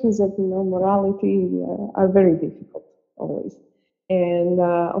questions of morality are very difficult always. And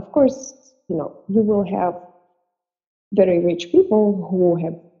of course, you will have very rich people who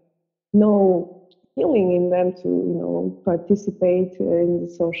have no feeling in them to participate in the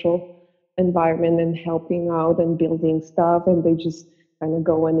social environment and helping out and building stuff, and they just kind of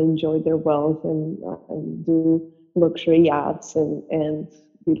go and enjoy their wealth and do luxury yachts and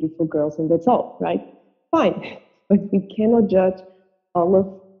beautiful girls, and that's all right, fine. But we cannot judge all of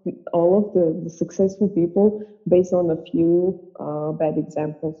the successful people based on a few bad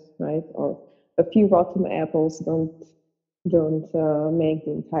examples, right? Or a few rotten apples don't make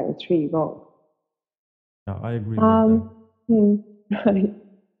the entire tree wrong. Yeah, I agree with that. Um, hmm, right.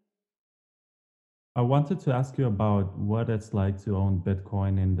 I wanted to ask you about what it's like to own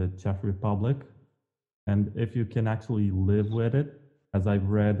Bitcoin in the Czech Republic and if you can actually live with it. As I've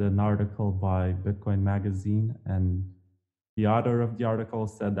read an article by Bitcoin Magazine, and the author of the article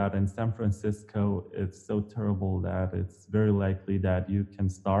said that in San Francisco, it's so terrible that it's very likely that you can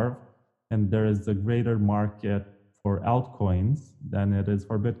starve. And there is a greater market for altcoins than it is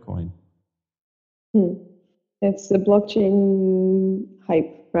for Bitcoin. Hmm. It's the blockchain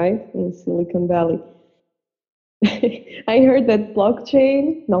hype, right, in Silicon Valley. I heard that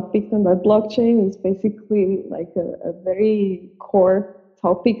blockchain, not Bitcoin, but blockchain is basically like a very core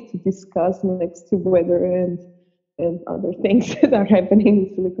topic to discuss next to weather and other things that are happening in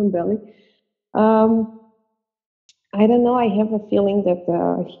Silicon Valley. Um, I don't know. I have a feeling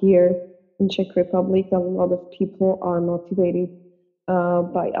that here in Czech Republic, a lot of people are motivated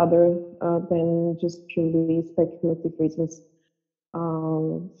by other than just purely speculative reasons.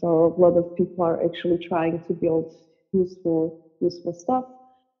 So a lot of people are actually trying to build useful stuff.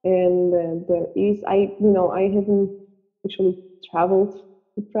 And there is, I haven't actually traveled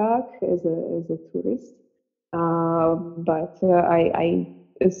to Prague as a tourist, but I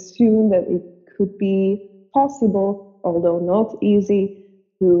assume that it could be possible, although not easy,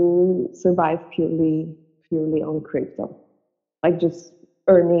 to survive purely on crypto, like just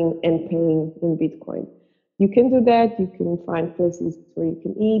earning and paying in Bitcoin. You can do that. You can find places where you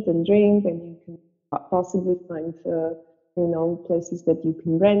can eat and drink, and you can possibly find, places that you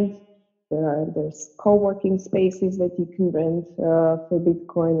can rent. There's co-working spaces that you can rent for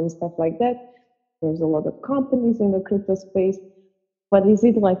Bitcoin and stuff like that. There's a lot of companies in the crypto space, but is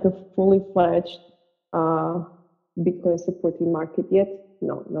it like a fully fledged uh, Bitcoin supporting market yet?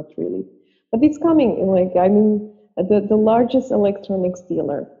 No, not really. But it's coming. Like, I mean, the largest electronics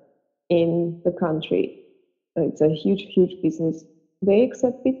dealer in the country, it's a huge business. They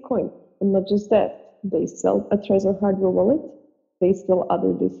accept Bitcoin, and not just that. They sell a Trezor hardware wallet. They sell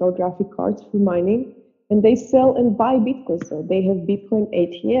graphic cards for mining, and they sell and buy Bitcoin. So they have Bitcoin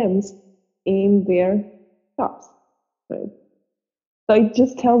ATMs in their shops, right? So it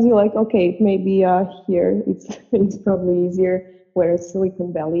just tells you like, okay, maybe here it's probably easier, whereas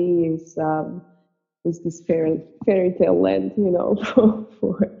Silicon Valley is this fairy tale land,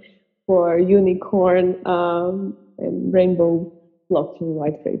 for unicorn and rainbow blockchain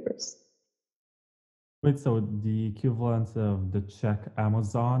white papers. Wait, so the equivalent of the Czech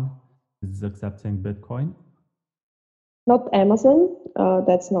Amazon is accepting Bitcoin? Not Amazon,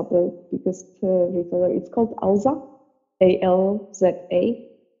 that's not the biggest retailer. It's called Alza, ALZA,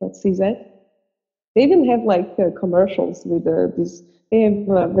 that's CZ. They even have like commercials with this. They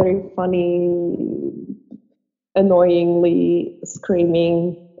have very funny, annoyingly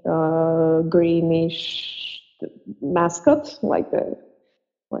screaming greenish mascot, like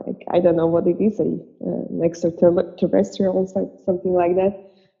I don't know what it is, an extraterrestrial or something like that.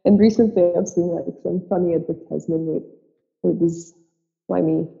 And recently, I've seen like some funny advertisement with this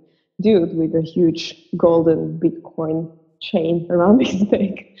slimy dude with a huge golden Bitcoin chain around his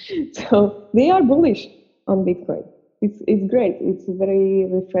neck. So they are bullish on Bitcoin. It's great. It's very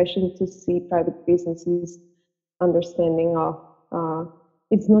refreshing to see private businesses understanding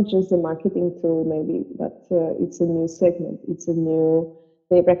it's not just a marketing tool maybe, but it's a new segment. It's a new,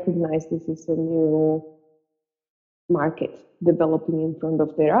 they recognize this is a new market developing in front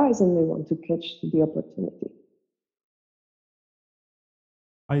of their eyes and they want to catch the opportunity.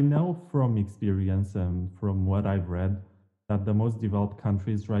 I know from experience and from what I've read that the most developed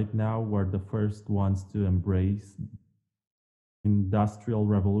countries right now were the first ones to embrace industrial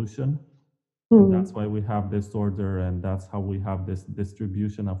revolution. And that's Hmm. why we have this order and that's how we have this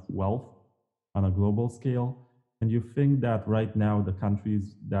distribution of wealth on a global scale. And you think that right now the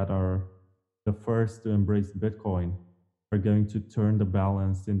countries that are the first to embrace Bitcoin are going to turn the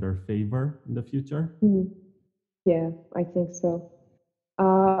balance in their favor in the future? Hmm. Yeah, I think so.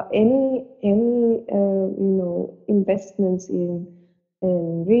 Any investments in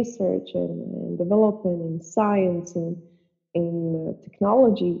research and development in science and in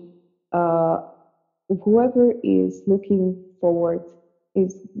technology, uh, whoever is looking forward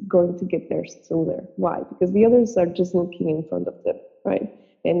is going to get there sooner. Why? Because the others are just looking in front of them, right?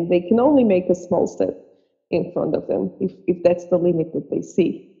 And they can only make a small step in front of them if that's the limit that they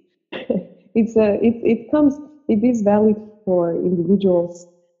see. It is valid for individuals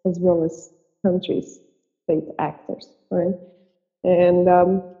as well as countries, state actors, right? And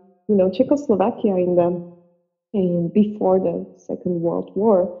Czechoslovakia in before the Second World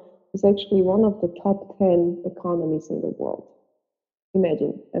War was actually one of the top 10 economies in the world.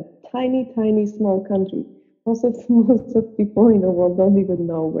 Imagine a tiny, tiny, small country. Most of people in the world don't even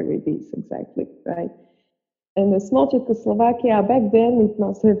know where it is exactly, right? And the small Czechoslovakia back then, it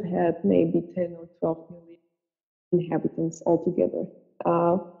must have had maybe 10 or 12 million inhabitants altogether.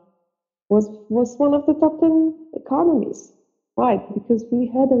 Uh, was one of the top 10 economies. Why? Because we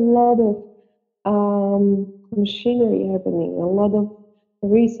had a lot of machinery happening, a lot of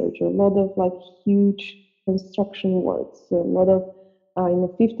research, a lot of like huge construction works, a lot of in the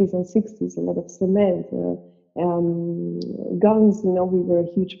 50s and 60s, a lot of cement, guns. We were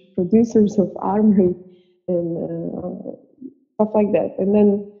huge producers of armory and stuff like that. And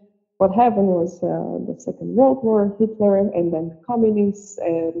then what happened was the Second World War, Hitler, and then the communists,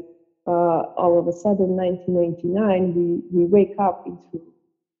 and all of a sudden, 1989, we wake up into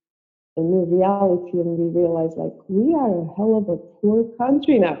a new reality and we realize like we are a hell of a poor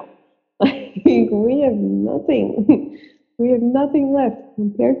country now. Like we have nothing. We have nothing left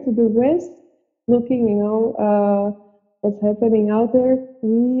compared to the West. Looking, what's happening out there,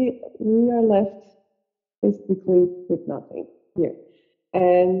 we are left basically with nothing here.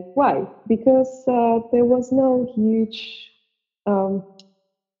 And why? Because there was no huge, um,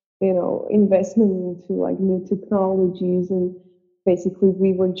 investment into like new technologies, and basically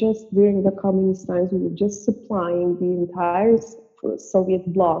we were just during the communist times we were just supplying the entire Soviet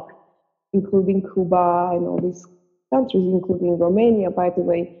bloc, including Cuba and all these countries, including Romania, by the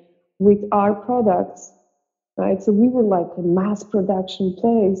way, with our products, right? So we were like a mass production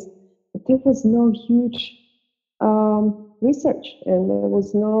place, but there was no huge research, and there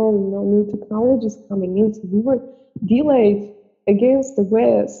was no new technologies coming in. So we were delayed against the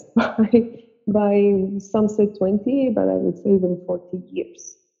West by some say 20, but I would say even 40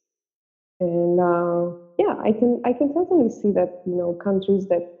 years. And yeah, I can totally see that countries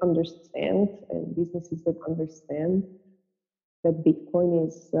that understand and businesses that understand that Bitcoin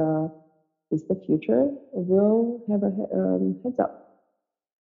is the future will have a heads up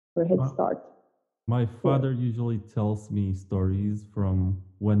or head Uh, start. My Yeah. father usually tells me stories from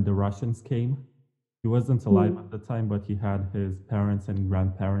when the Russians came. He wasn't alive Mm. at the time, but he had his parents and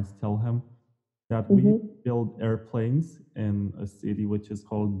grandparents tell him that we Mm-hmm. build airplanes in a city which is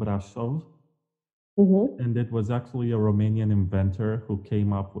called Brasov. Mm-hmm. And it was actually a Romanian inventor who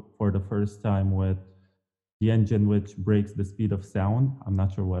came up for the first time with the engine which breaks the speed of sound. I'm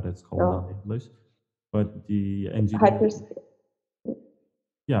not sure what it's called in Oh, English, but the engineer, hypersonic,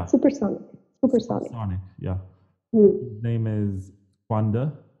 yeah, supersonic. Supersonic. supersonic. Yeah. Mm. His name is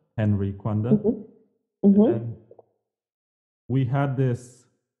Kwanda, Henry Kwanda. Mm-hmm. Mm-hmm. And we had this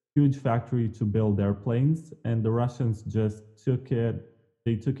huge factory to build airplanes, and the Russians just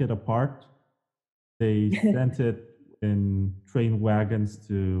they took it apart. They sent it in train wagons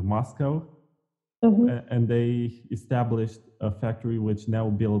to Moscow, Mm-hmm. and they established a factory which now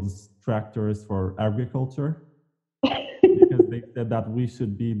builds tractors for agriculture because they said that we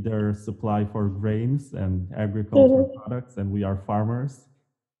should be their supply for grains and agricultural Mm-hmm. products, and we are farmers.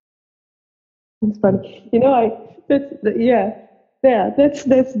 It's And funny. You know, yeah, yeah. That's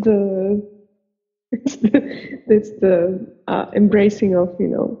the embracing of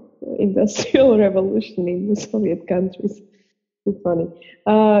industrial revolution in the Soviet countries. It's funny.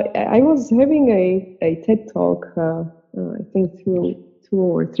 I was having a TED talk. I think two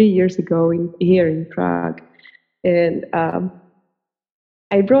or 3 years ago here in Prague, and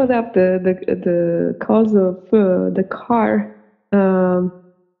I brought up the cause of the car um,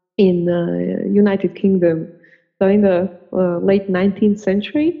 in United Kingdom. So in the late 19th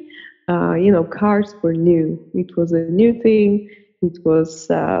century, cars were new. It was a new thing. It was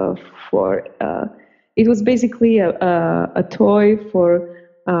for it was basically a toy for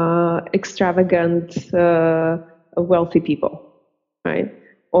extravagant, wealthy people, right?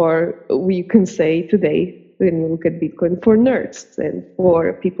 Or we can say today, when you look at Bitcoin, for nerds and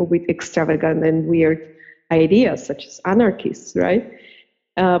for people with extravagant and weird ideas, such as anarchists, right?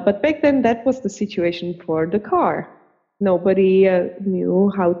 But back then, that was the situation for the car. Nobody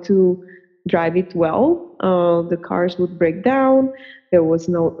knew how to drive it well. The cars would break down. There was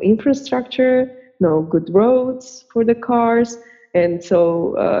no infrastructure, no good roads for the cars, and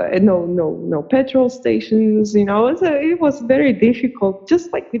so and no petrol stations. So it was very difficult,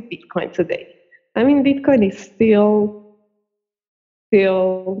 just like with Bitcoin today. I mean, Bitcoin is still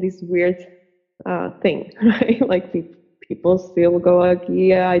this weird thing, right? Like people still go like,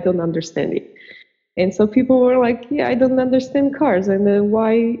 yeah, I don't understand it. And so people were like, yeah, I don't understand cars, and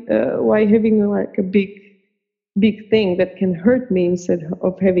why having like a big thing that can hurt me instead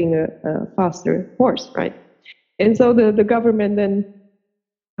of having a faster horse, right? And so the government then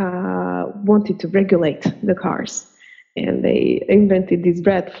wanted to regulate the cars, and they invented this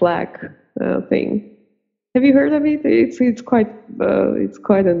red flag thing. Have you heard of it? It's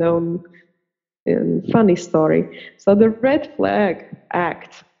quite a known and funny story. So the Red Flag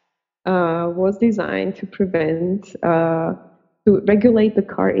Act was designed to to regulate the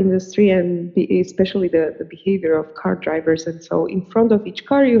car industry and especially the behavior of car drivers. And so in front of each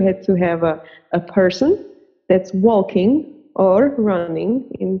car, you had to have a person that's walking or running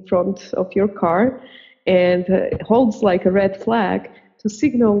in front of your car and holds like a red flag to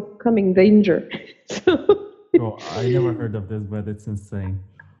signal coming danger. So oh, I never heard of this, but it's insane.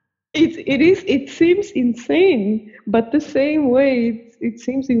 it seems insane, but the same way it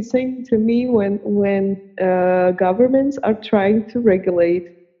seems insane to me when governments are trying to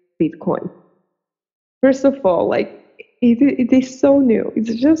regulate Bitcoin. First of all, like it is so new.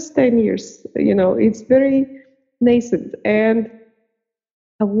 It's just 10 years. It's very nascent, and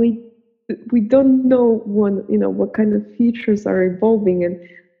we we don't know what kind of features are evolving, and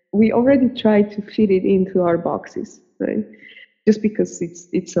we already try to fit it into our boxes, right? Just because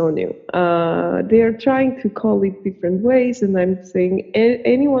it's so new. They are trying to call it different ways, and I'm saying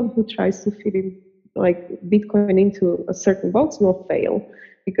anyone who tries to fit in like Bitcoin into a certain box will fail,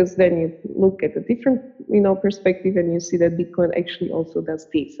 because then you look at a different perspective, and you see that Bitcoin actually also does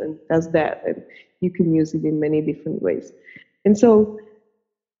this and does that, and you can use it in many different ways. And so,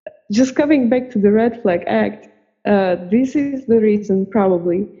 just coming back to the Red Flag Act, this is the reason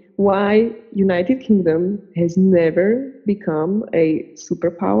probably why United Kingdom has never become a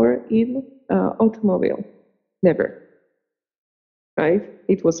superpower in automobile. Never, right?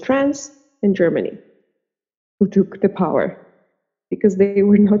 It was France and Germany who took the power because they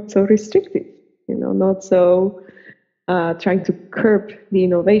were not so restrictive, not so trying to curb the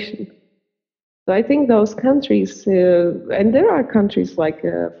innovation. So I think those countries, and there are countries like,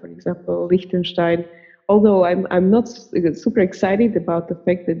 for example, Liechtenstein. Although I'm not super excited about the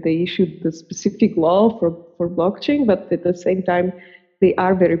fact that they issued the specific law for blockchain, but at the same time, they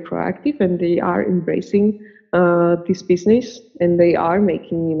are very proactive and they are embracing this business, and they are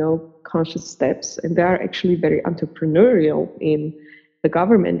making conscious steps, and they are actually very entrepreneurial. In the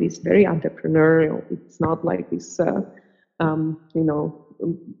government is very entrepreneurial. It's not like this,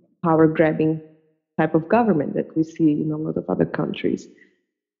 power grabbing type of government that we see in a lot of other countries.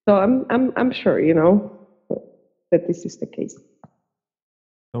 So I'm sure that this is the case.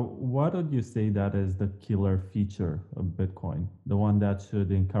 So, what would you say that is the killer feature of Bitcoin? The one that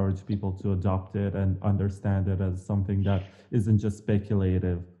should encourage people to adopt it and understand it as something that isn't just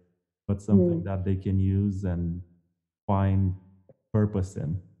speculative, but something Hmm. that they can use and find purpose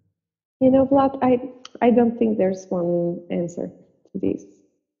in? Vlad, I don't think there's one answer to this.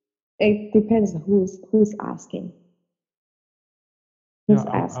 It depends who's asking. Yeah, Who's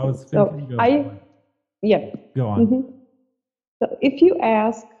I asking? was So thinking of I, like, yeah. go on. hmm So if you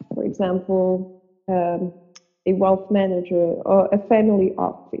ask, for example, a wealth manager or a family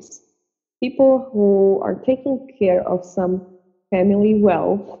office, people who are taking care of some family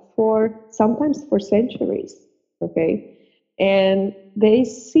wealth for sometimes for centuries, okay, and they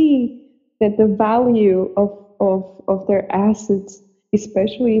see that the value of their assets,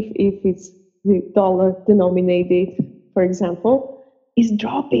 especially if it's the dollar denominated, for example, is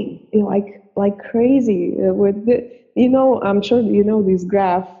dropping like crazy. With the, I'm sure you know this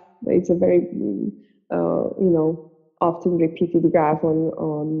graph. It's a very often repeated graph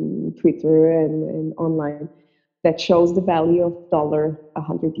on Twitter and online that shows the value of dollar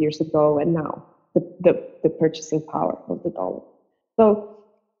 100 years ago and now, the purchasing power of the dollar. So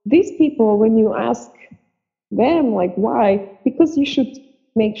these people, when you ask them like why, because you should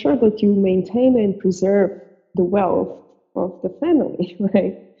make sure that you maintain and preserve the wealth of the family,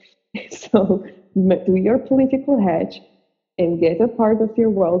 right? So do your political hedge and get a part of your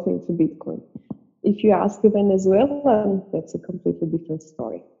wealth into Bitcoin. If you ask a Venezuelan, that's a completely different story.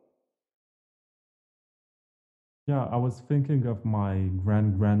 Yeah, I was thinking of my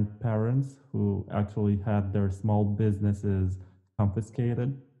grandparents who actually had their small businesses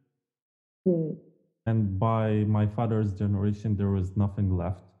confiscated. Hmm. And by my father's generation, there was nothing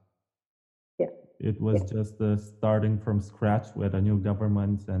left. Yeah, It yeah. was just starting from scratch with a new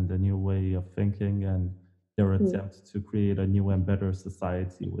government and a new way of thinking and their Hmm. attempt to create a new and better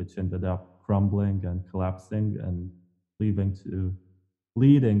society, which ended up crumbling and collapsing and leading to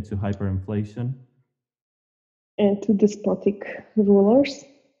leading to hyperinflation. And to despotic rulers,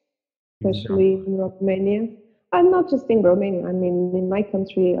 especially Exactly. in Romania, and not just in Romania. I mean, in my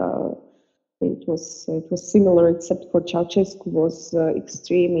country, it was similar, except for Ceausescu was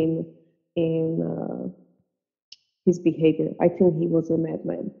extreme in his behavior. I think he was a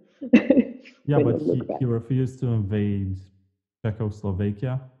madman Yeah, when but you he, look he back. refused to invade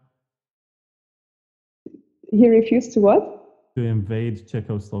Czechoslovakia, He refused to what? to invade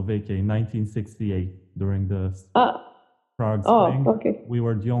Czechoslovakia in 1968 during the Ah, Prague oh, Spring. okay. We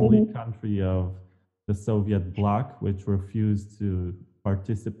were the only Mm-hmm. country of the Soviet bloc which refused to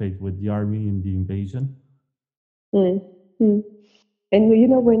participate with the army in the invasion. Mm-hmm. And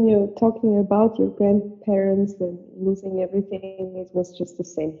when you're talking about your grandparents and losing everything, it was just the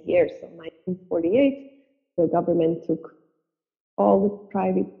same here. So 1948, the government took all the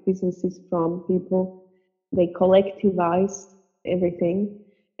private businesses from people. They collectivized everything.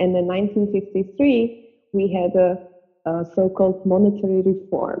 And in 1953, we had a so-called monetary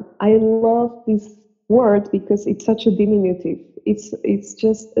reform. I love this word because it's such a diminutive. It's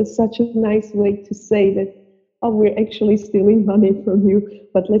just such a nice way to say that, oh, we're actually stealing money from you,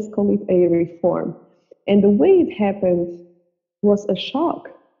 but let's call it a reform. And the way it happened was a shock.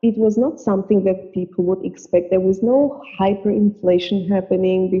 It was not something that people would expect. There was no hyperinflation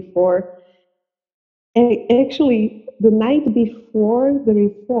happening before. Actually, the night before the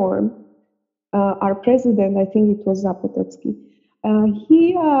reform, our president, I think it was Zapotetsky,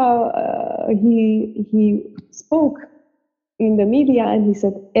 he spoke in the media and he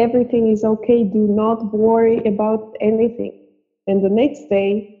said everything is okay. Do not worry about anything. And the next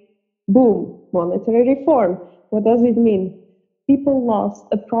day, boom, monetary reform. What does it mean? People lost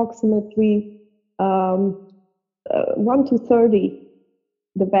approximately 1 to 30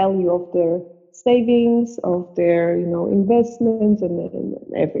 the value of their savings, of their investments, and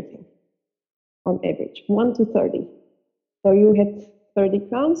everything on average, 1 to 30. So you had 30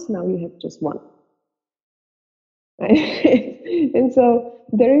 crowns, now you have just one. And so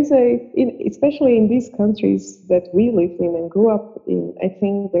there is especially in these countries that we live in and grew up in, I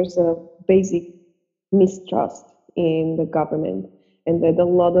think there's a basic mistrust in the government, and that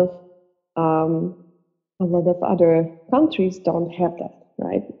um, a lot of other countries don't have that,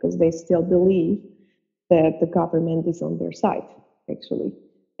 right? Because they still believe that the government is on their side, actually,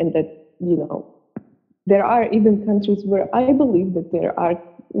 and that there are even countries where I believe that there are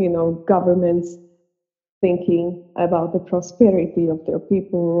governments thinking about the prosperity of their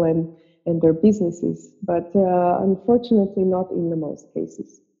people and their businesses, but unfortunately not in the most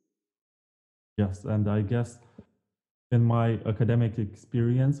cases. Yes, and I guess In my academic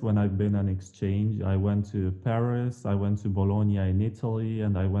experience, when I've been on exchange, I went to Paris, I went to Bologna in Italy,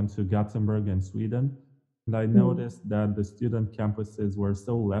 and I went to Gothenburg in Sweden. And I Mm. noticed that the student campuses were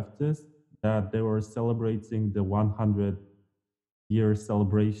so leftist that they were celebrating the 100-year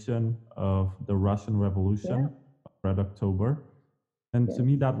celebration of the Russian Yeah, Revolution, Red October. And to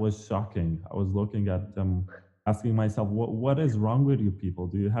me, yes. that was shocking. I was looking at them, asking myself, what is wrong with you people?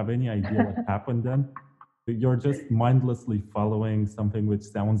 Do you have any idea what happened then? You're just mindlessly following something which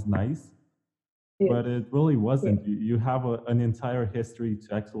sounds nice, Yes. but it really Yeah. wasn't. You have an entire history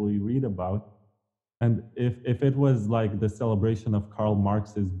to actually read about. And if it was like the celebration of Karl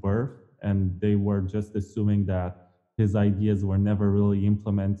Marx's birth, and they were just assuming that his ideas were never really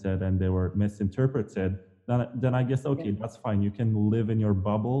implemented and they were misinterpreted, then I guess, Yeah. okay, that's fine. You can live in your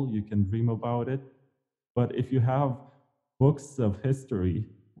bubble, you can dream about it. But if you have books of history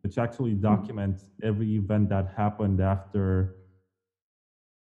which actually Mm. document every event that happened after,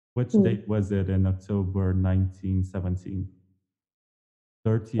 which Mm. date was it in October 1917?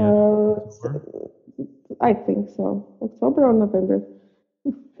 30th of Uh, October? I think so. October or November?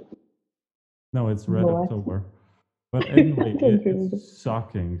 No, it's Red What? October. But I anyway, don't remember. it's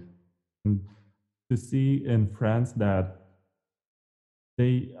shocking. And to see in France that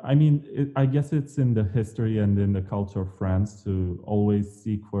I mean, I guess it's in the history and in the culture of France to always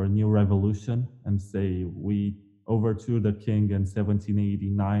seek for a new revolution and say, we overthrew the king in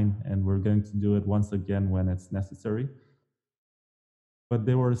 1789 and we're going to do it once again when it's necessary. But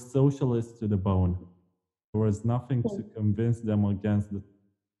they were socialists to the bone. There was nothing to Mm. convince them against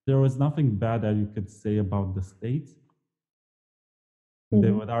there was nothing bad that you could say about the state. And they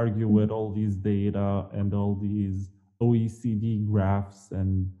Mhm. would argue with Mhm. all these data and all these OECD graphs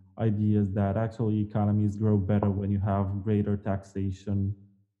and ideas that actually economies grow better when you have greater taxation,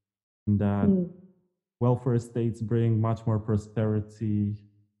 and that Mm. welfare states bring much more prosperity,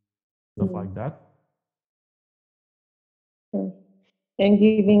 stuff Mm. like that. Sure. And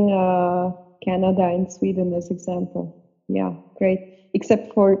giving Canada and Sweden as example. Yeah, great.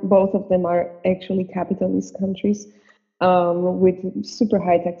 Except for both of them are actually capitalist countries with super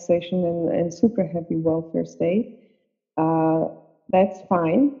high taxation and super heavy welfare state. Uh, that's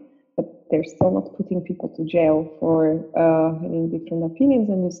fine, but they're still not putting people to jail for having different opinions,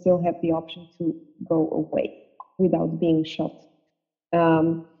 and you still have the option to go away without being shot.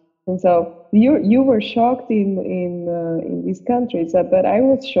 Um, and so you were shocked in these countries, but I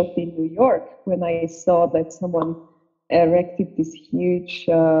was shocked in New York when I saw that someone erected this huge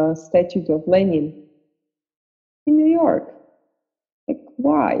statue of Lenin in New York. Like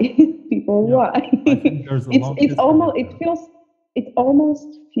why, people? Yeah, Why? I think there's a long It's history of almost that. it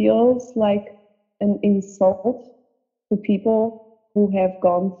almost feels like an insult to people who have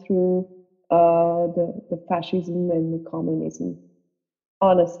gone through the fascism and the communism.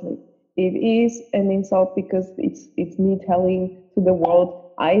 Honestly, it is an insult because it's me telling to the world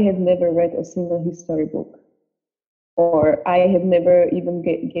I have never read a single history book, or I have never even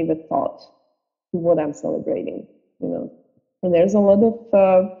gave a thought to what I'm celebrating. You know, and there's a lot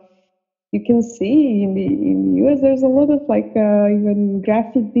of you can see in the US. There's a lot of like even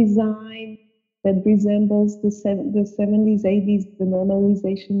graphic design that resembles the 70s, 80s, the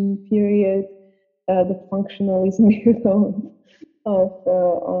normalization period, the functionalism, of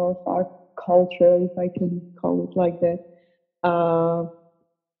our culture, if I can call it like that. Uh,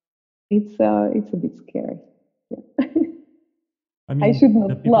 it's a bit scary. Yeah. I I mean, should the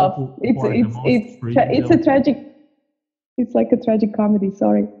not people laugh. who are the most free, It's they'll a tragic. It's like a tragic comedy.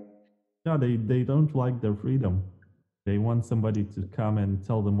 Sorry. yeah, they don't like their freedom. They want somebody to come and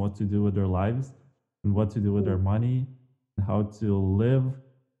tell them what to do with their lives and what to do with their Mm. money and how to live.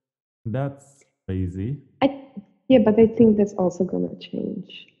 That's crazy. I Yeah, but I think that's also gonna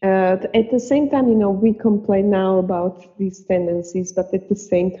change. At the same time, we complain now about these tendencies, but at the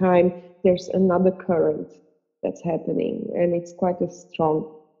same time, there's another current that's happening, and it's quite a strong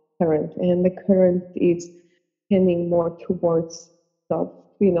current. And the current is tending more towards self,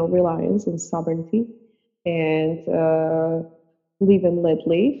 reliance and sovereignty, and live and let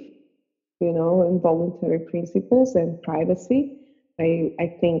live, and voluntary principles and privacy. I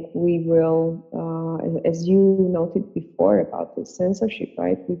think we will, as you noted before about the censorship,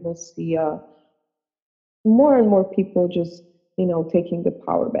 right? We will see more and more people just, taking the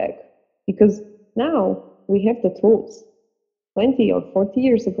power back because now we have the tools. 20 or 40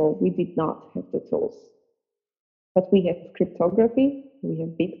 years ago, we did not have the tools. But we have cryptography, we have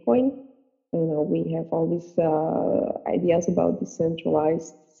Bitcoin, we have all these ideas about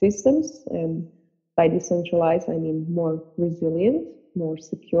decentralized systems. And by decentralized, I mean more resilient, more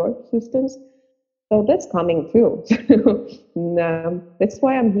secure systems. So that's coming too. And, that's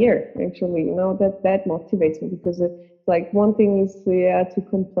why I'm here, actually. That motivates me because like one thing is yeah to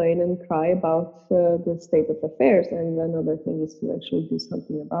complain and cry about the state of affairs, and another thing is to actually do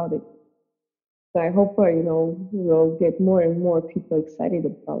something about it. So I hope we'll get more and more people excited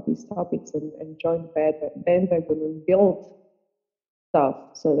about these topics and join the bandwagon and build stuff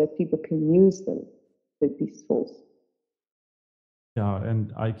so that people can use them with these tools. Yeah,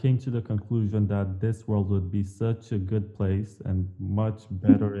 and I came to the conclusion that this world would be such a good place and much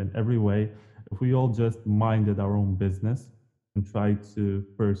better in every way if we all just minded our own business and tried to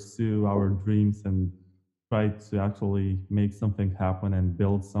pursue our dreams and try to actually make something happen and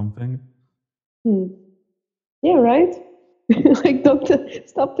build something. Hmm. Yeah, right. Like, don't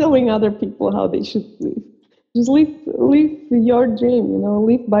stop telling other people how they should live. Just live your dream.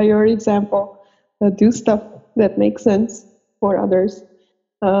 Live by your example. Do stuff that makes sense for others.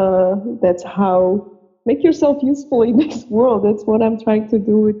 That's how make yourself useful in this world. That's what I'm trying to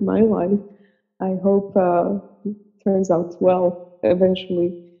do with my life. I hope it turns out well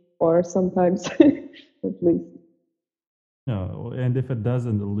eventually, or sometimes at least. No, and if it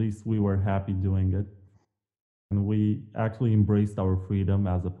doesn't, at least we were happy doing it. And we actually embraced our freedom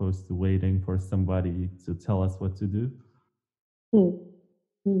as opposed to waiting for somebody to tell us what to do. Hmm.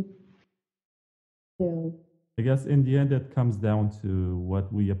 Hmm. Yeah. I guess in the end, it comes down to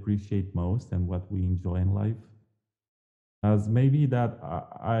what we appreciate most and what we enjoy in life. As maybe that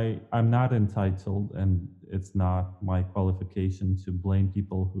I'm not entitled, and it's not my qualification to blame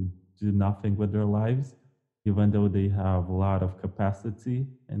people who do nothing with their lives, even though they have a lot of capacity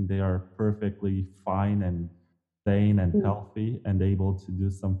and they are perfectly fine and sane and Hmm. healthy and able to do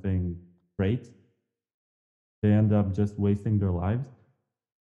something great. They end up just wasting their lives.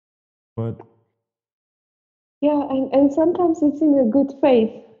 But Yeah, and sometimes it's in a good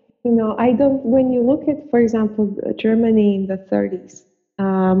faith. I don't, when you look at, for example, Germany in the 30s,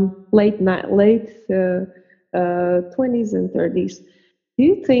 late 20s and 30s, do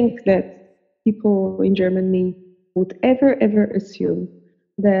you think that people in Germany would ever assume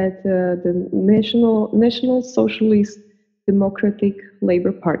that the National Socialist Democratic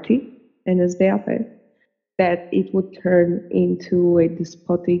Labour Party, NSDAP, that it would turn into a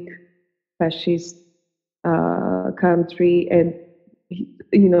despotic fascist country and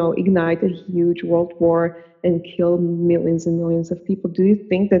ignite a huge world war and kill millions and millions of people? Do you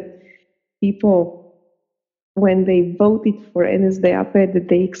think that people, when they voted for NSDAP, that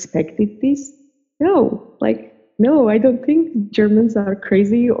they expected this? No, like no, I don't think Germans are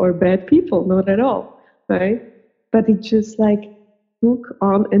crazy or bad people, not at all, right? But it just like took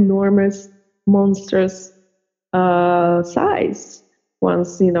on enormous, monstrous size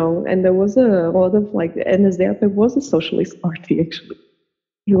once, and there was a lot of like the NSDAP was a socialist party actually.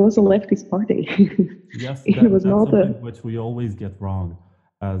 It was a leftist party. yes, It was that's not something a. which we always get wrong,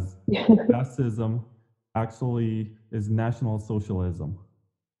 as fascism actually is National Socialism.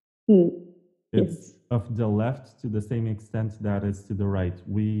 Hmm. It's Yes. of the left to the same extent that it's to the right.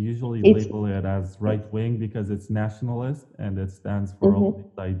 We usually It's label it as yes. right wing because it's nationalist and it stands for all Mm-hmm.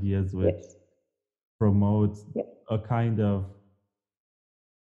 these ideas which Yes. promotes Yeah. a kind of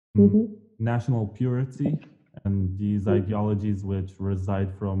mm, Mm-hmm. national purity and these ideologies which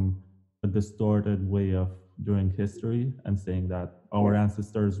reside from a distorted way of doing history and saying that our Yeah.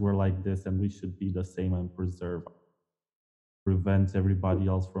 ancestors were like this and we should be the same and prevent everybody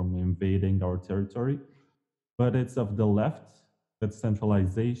else from invading our territory. But it's of the left, that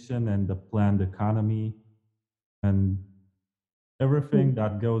centralization and the planned economy and everything Mm.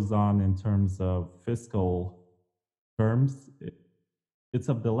 that goes on in terms of fiscal terms, it's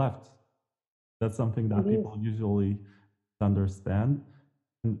of the left. That's something It that is. people usually understand.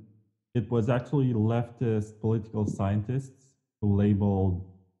 And it was actually leftist political scientists who labeled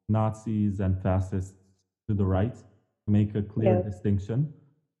Nazis and fascists to the right to make a clear Yeah. distinction,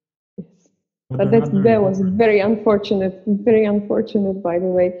 Yes. but But they're not very that was different. very unfortunate, by the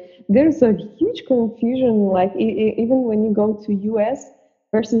way. There's a huge confusion, like even when you go to US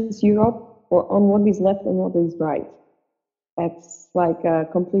versus Europe, on what is left and what is right. That's like a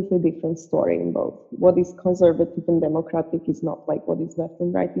completely different story in both. What is conservative and democratic is not like what is left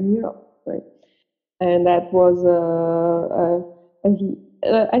and right in Europe, right? And that was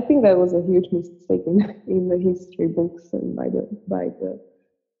I think that was a huge mistake in the history books and by the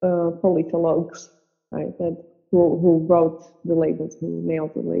politologues, right? That who wrote the labels, who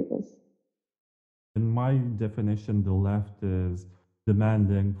nailed the labels. In my definition, the left is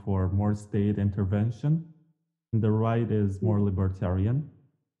demanding for more state intervention, and the right is more Mm. libertarian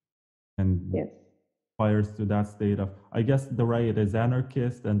and Yes. fires to that state of, I guess the right is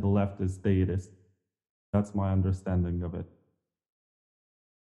anarchist and the left is statist. That's my understanding of it.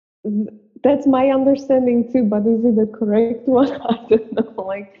 That's my understanding too, but is it the correct one? I don't know.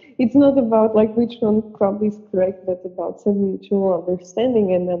 Like, it's not about like which one probably is correct, but about some mutual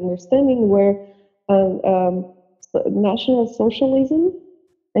understanding and understanding where national socialism,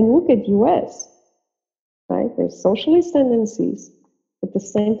 and look at US, right? There's socialist tendencies. At the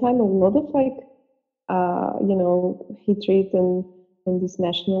same time, a lot of like, hatred and these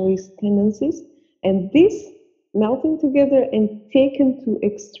nationalist tendencies. And this melting together and taken to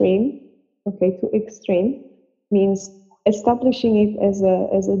extreme, okay, to extreme means establishing it as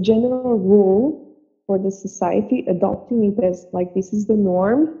a general rule for the society, adopting it as like this is the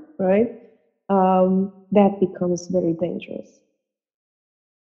norm, right? That becomes very dangerous.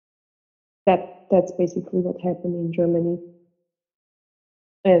 That's basically what happened in Germany,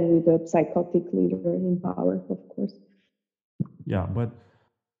 and with a psychotic leader in power, of course. Yeah, but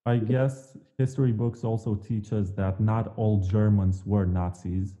I guess history books also teach us that not all Germans were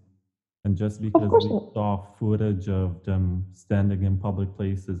Nazis. And just Of because course we not. saw footage of them standing in public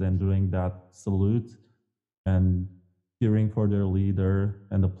places and doing that salute and cheering for their leader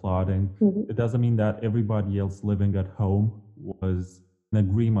and applauding, Mhm. it doesn't mean that everybody else living at home was in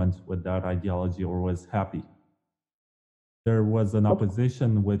agreement with that ideology or was happy. There was an Of,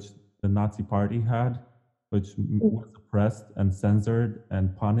 opposition which the Nazi party had, which mm, was oppressed and censored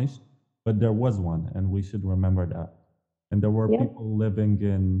and punished, but there was one, and we should remember that. And there were yeah. people living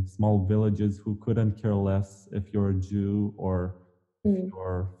in small villages who couldn't care less if you're a Jew or if Mm,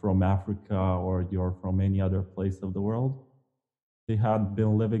 you're from Africa or you're from any other place of the world. They had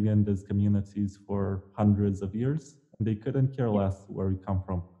been living in these communities for hundreds of years, and they couldn't care yeah. less where we come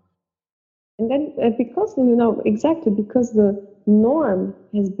from. And then because exactly because the norm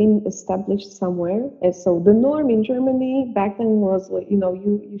has been established somewhere, and so the norm in Germany back then was like,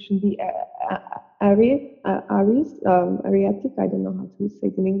 you should be Aries, Ariatic. I don't know how to say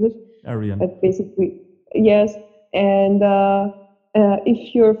it in English. Aryan. But basically, yes. And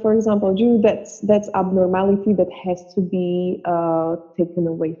if you're, for example, Jew, that's abnormality that has to be taken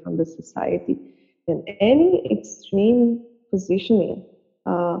away from the society. And any extreme positioning,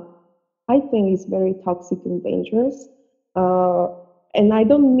 uh, I think, is very toxic and dangerous. Uh, and I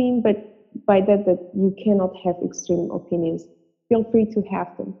don't mean by that you cannot have extreme opinions. Feel free to have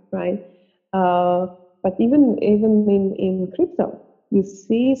them, right? Uh, but even in crypto, you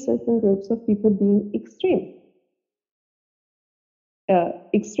see certain groups of people being extreme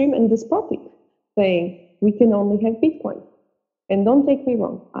and despotic, saying we can only have Bitcoin. And don't take me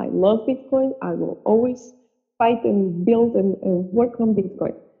wrong, I love Bitcoin. I will always fight and build and work on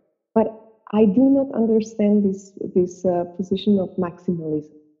Bitcoin. But I do not understand this position of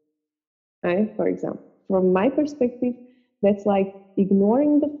maximalism. Right? For example, from my perspective, that's like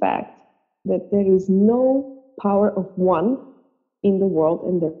ignoring the fact that there is no power of one in the world,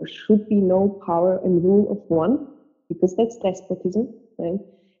 and there should be no power and rule of one, because that's despotism, right?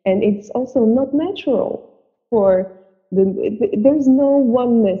 And it's also not natural for there's no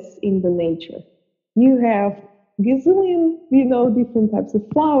oneness in the nature. You have gazillion, different types of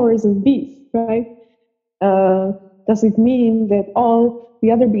flowers and bees, right? Uh, does it mean that all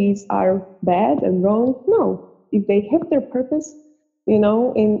the other bees are bad and wrong? No. If they have their purpose, in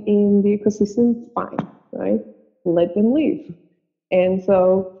the ecosystem, fine, right? Let them live. And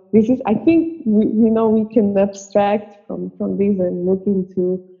so this is, I think, we can abstract from this and look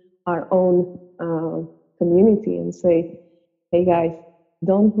into our own community and say, hey guys,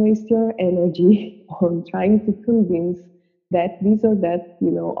 don't waste your energy on trying to convince that this or that,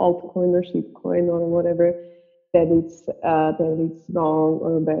 altcoin or shitcoin or whatever, that it's wrong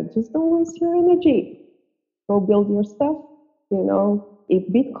or bad. Just don't waste your energy. Go build your stuff. If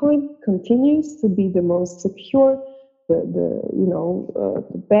Bitcoin continues to be the most secure, the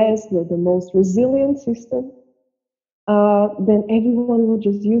best, the most resilient system, then everyone will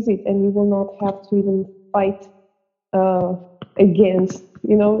just use it, and you will not have to even fight uh, against.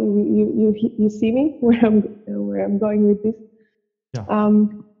 You see me where I'm going with this. Yeah. Um,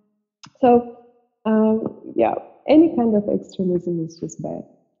 so yeah, any kind of extremism is just bad.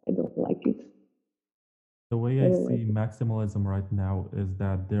 I don't like it. The way I I don't see like it. maximalism right now is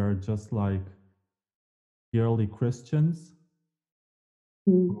that they're just like the early Christians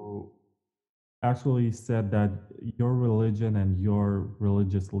Mm, who actually said that your religion and your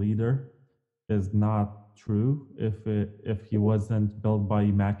religious leader is not true if he mm, wasn't built by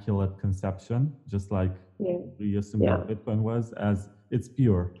immaculate conception, just like yeah, we assume yeah, that Bitcoin was, as it's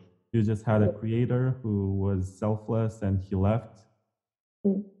pure. You just had a yeah, creator who was selfless and he left,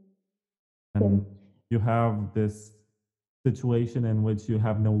 mm, yeah, and you have this. situation in which you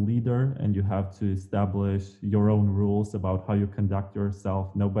have no leader and you have to establish your own rules about how you conduct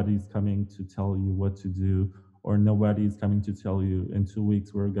yourself. Nobody's coming to tell you what to do, or nobody's coming to tell you in 2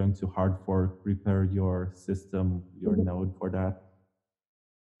 weeks we're going to hard fork, prepare your system, your Mhm. node for that.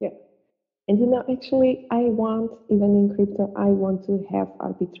 Yeah. And actually, I want, even in crypto, I want to have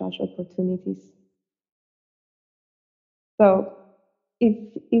arbitrage opportunities. So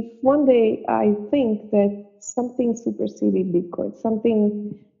if one day I think that something superseded Bitcoin,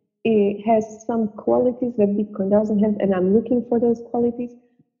 something has some qualities that Bitcoin doesn't have, and I'm looking for those qualities,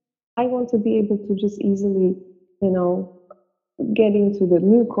 I want to be able to just easily, get into the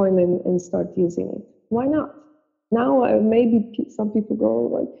new coin and start using it. Why not? Now maybe some people go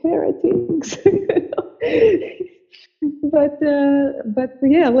like heretics, but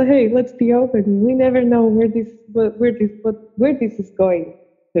yeah, hey, let's be open. We never know where this is going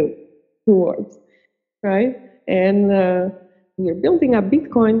to towards, right? And we're building up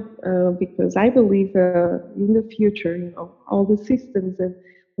Bitcoin because I believe in the future, all the systems, and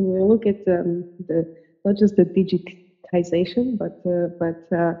when we look at the not just the digitization, but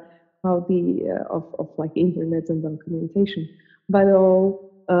how the of like internet and documentation, but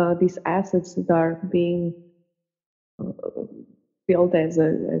all these assets that are being uh, built as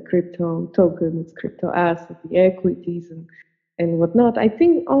a crypto tokens, crypto asset, the equities and whatnot. I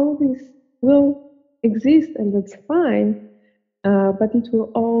think all this will exist and that's fine, but it will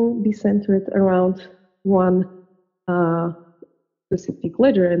all be centered around one uh, specific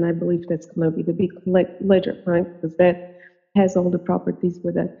ledger, and I believe that's going to be the big ledger, right? Because that has all the properties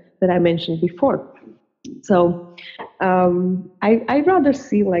with that I mentioned before. So I'd rather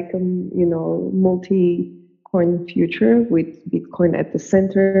see like a multi-coin future with Bitcoin at the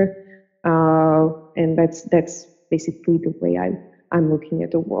center, and that's basically the way I'm looking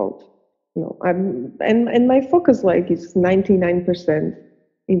at the world. And my focus like is 99%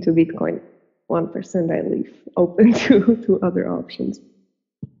 into Bitcoin, 1% I leave open to other options.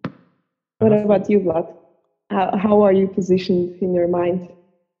 And What as for about you, Vlad? How are you positioned in your mind?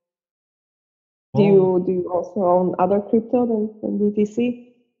 Do well, you also own other crypto than BTC?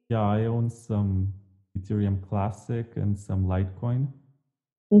 yeah, I own some Ethereum Classic and some Litecoin.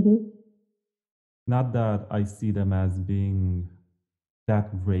 Mm-hmm. Not that I see them as being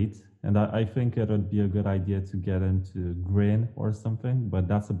that great. And I think it would be a good idea to get into Grin or something, but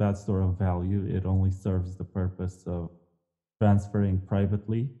that's a bad store of value. It only serves the purpose of transferring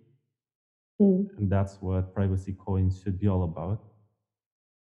privately. Mm, And that's what privacy coins should be all about.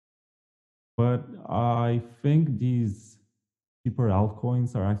 But I think these cheaper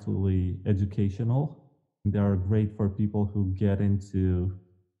altcoins are actually educational. They are great for people who get into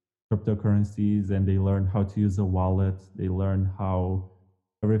cryptocurrencies and they learn how to use a wallet, they learn how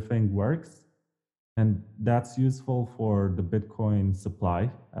everything works. And that's useful for the Bitcoin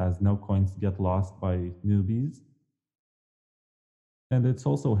supply, as no coins get lost by newbies. And it's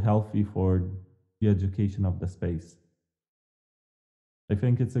also healthy for the education of the space. I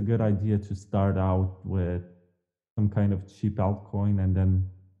think it's a good idea to start out with some kind of cheap altcoin and then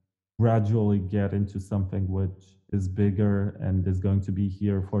gradually get into something which is bigger and is going to be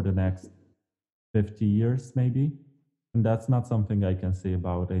here for the next 50 years, maybe. And that's not something I can say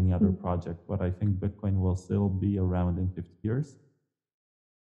about any other mm, project, but I think Bitcoin will still be around in 50 years.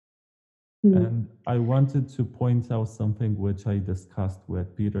 mm, And I wanted to point out something which I discussed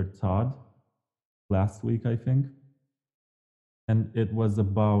with Peter Todd last week, I think. And it was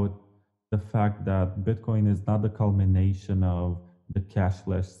about the fact that Bitcoin is not the culmination of the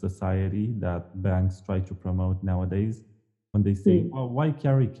cashless society that banks try to promote nowadays. When they say, mm, well, why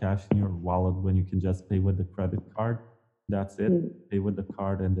carry cash in your wallet when you can just pay with the credit card? That's it. mm, Pay with the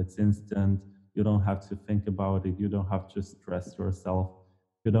card and it's instant. You don't have to think about it. You don't have to stress yourself.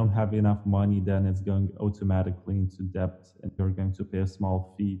 If you don't have enough money, then it's going automatically into debt and you're going to pay a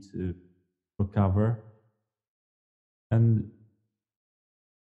small fee to recover. And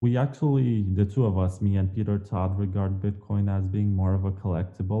we actually, the two of us, me and Peter Todd, regard Bitcoin as being more of a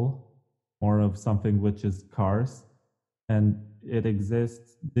collectible, more of something which is scarce. And it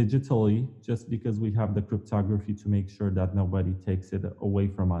exists digitally just because we have the cryptography to make sure that nobody takes it away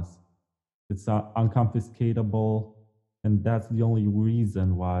from us. It's unconfiscatable. And that's the only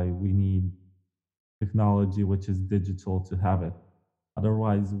reason why we need technology which is digital to have it.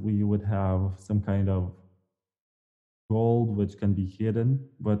 Otherwise, we would have some kind of gold, which can be hidden,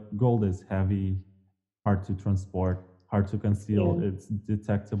 but gold is heavy, hard to transport, hard to conceal, yeah. it's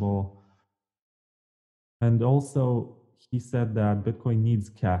detectable. And also, he said that Bitcoin needs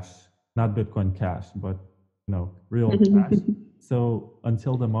cash, not Bitcoin Cash, but real cash. So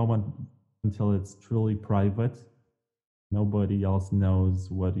until the moment, until it's truly private, Nobody else knows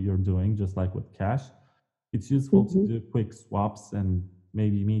what you're doing, just like with cash. It's useful to do Hmm. quick swaps and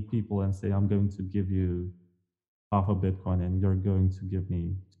maybe meet people and say, I'm going to give you half a Bitcoin and you're going to give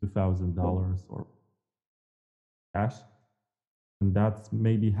me $2,000 or cash. And that's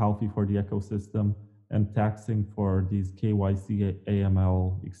maybe healthy for the ecosystem. And taxing for these KYC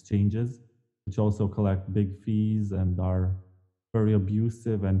AML exchanges, which also collect big fees and are very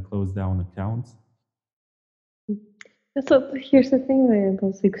abusive and close down accounts. So here's the thing with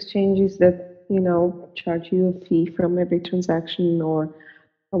those exchanges that, charge you a fee from every transaction or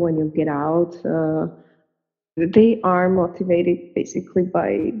when you get out. They are motivated basically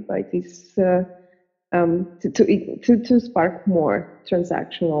by this to spark more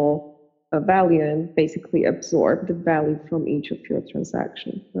transactional value and basically absorb the value from each of your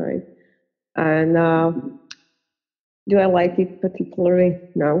transactions, right? And do I like it particularly?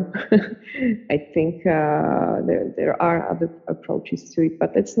 No. I think there are other approaches to it,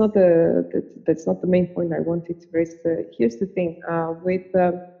 but that's not the main point I wanted to raise. Here's the thing with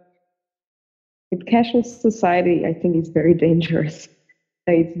cashless society, I think it's very dangerous.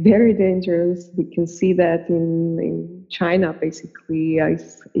 It's very dangerous. We can see that in China, basically,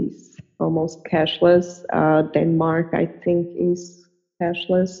 is almost cashless. Denmark, I think, is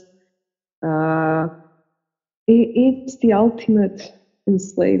cashless. Uh, it's the ultimate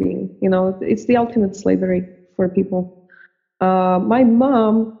enslaving. It's the ultimate slavery for people. My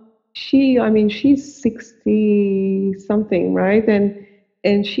mom, I mean, she's 60 something, right?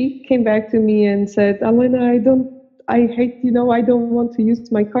 And she came back to me and said, Alena, I hate, I don't want to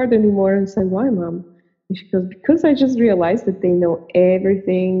use my card anymore. And I said, why, mom? And she goes, because I just realized that they know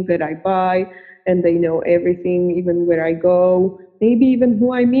everything that I buy and they know everything, even where I go, maybe even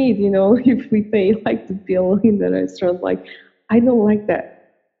who I meet, if we pay like the bill in the restaurant. Like, I don't like that.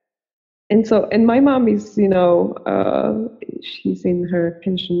 And my mom is, she's in her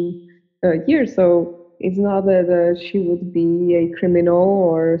pension year, so it's not that she would be a criminal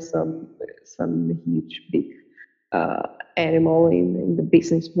or some huge big uh, animal in the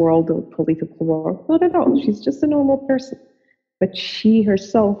business world or political world. Not at all. She's just a normal person. But she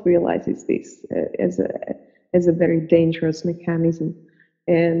herself realizes this as a very dangerous mechanism.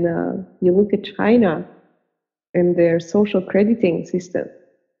 And you look at China and their social crediting system.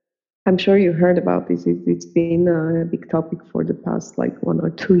 I'm sure you heard about this. It's been a big topic for the past like 1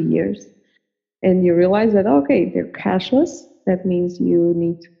 or 2 years. And you realize that, okay, they're cashless. That means you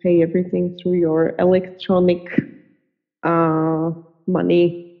need to pay everything through your electronic uh,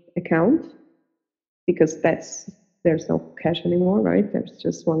 money account because there's no cash anymore, right? There's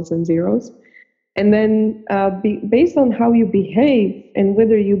just ones and zeros. And then based on how you behave and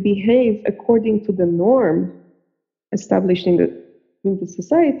whether you behave according to the norm established in the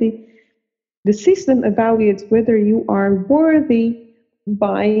society, the system evaluates whether you are worthy of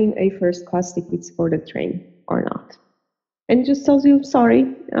buying a first class tickets for the train or not. And just tells you, sorry,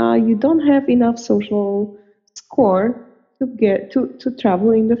 you don't have enough social score to get to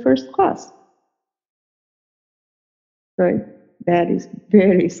travel in the first class. Right? That is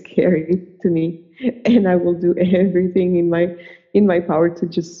very scary to me. And I will do everything in my power to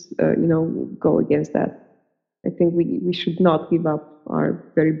just go against that. I think we should not give up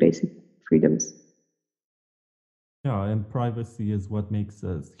our very basic freedoms. Yeah, and privacy is what makes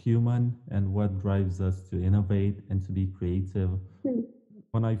us human and what drives us to innovate and to be creative. Hmm.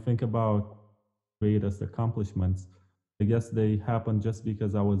 When I think about greatest accomplishments, I guess they happen just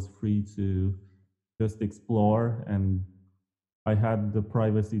because I was free to just explore and I had the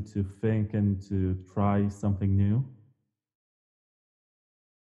privacy to think and to try something new.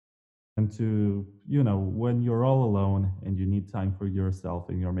 And to, when you're all alone and you need time for yourself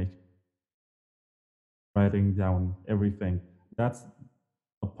and you're making writing down everything, that's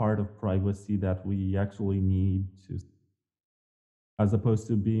a part of privacy that we actually need to, as opposed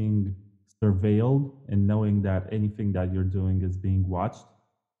to being surveilled and knowing that anything that you're doing is being watched.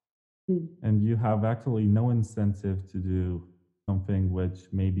 Hmm. And you have actually no incentive to do something which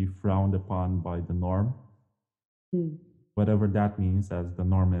may be frowned upon by the norm, Hmm. whatever that means, as the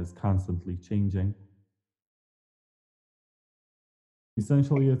norm is constantly changing.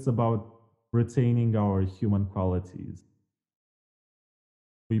 Essentially, it's about retaining our human qualities.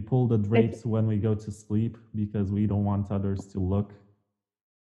 We pull the I, drapes when we go to sleep because we don't want others to look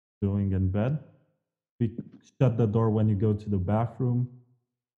doing in bed. We shut the door when you go to the bathroom.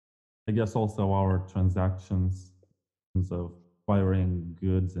 I guess also our transactions in terms of acquiring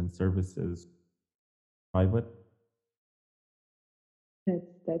goods and services private.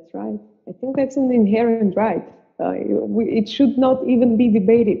 that's right. I think that's an inherent right. It should not even be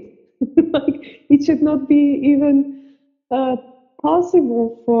debated. Like it should not be even. uh,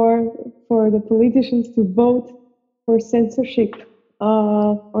 possible for the politicians to vote for censorship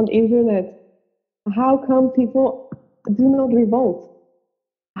on internet? How come people do not revolt?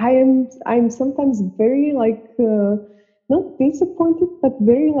 I'm sometimes very like not disappointed, but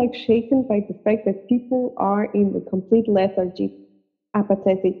very like shaken by the fact that people are in the complete lethargy,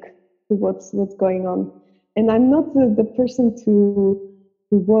 apathetic to what's going on. And I'm not the person to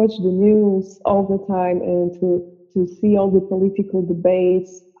watch the news all the time and to see all the political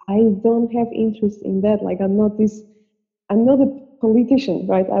debates. I don't have interest in that. Like I'm not a politician,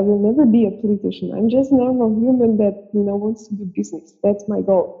 right? I will never be a politician. I'm just a normal human that wants to do business. That's my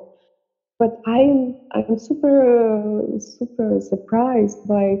goal. But I'm super surprised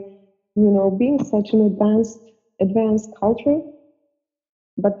by being such an advanced culture,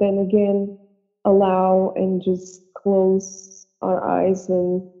 but then again allow and just close our eyes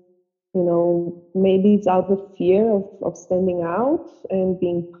and maybe it's out of fear of standing out and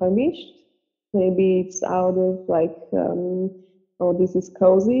being punished. Maybe it's out of like, oh, this is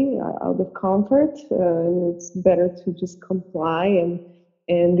cozy, out of comfort, and it's better to just comply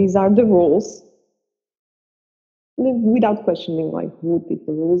and these are the rules without questioning like who did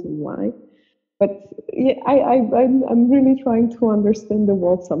the rules and why. But yeah, I'm really trying to understand the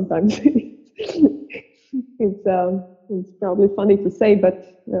world sometimes. It's probably funny to say, but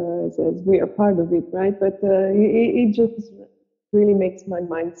as we are part of it, right? But it just really makes my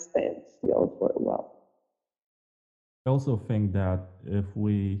mind stand still for a while. I also think that if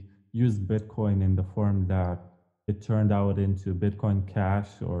we use Bitcoin in the form that it turned out into Bitcoin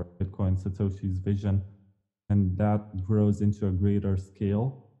Cash or Bitcoin Satoshi's vision, and that grows into a greater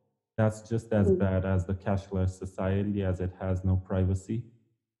scale, that's just as Mm. bad as the cashless society as it has no privacy.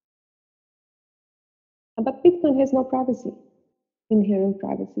 But Bitcoin has no privacy, inherent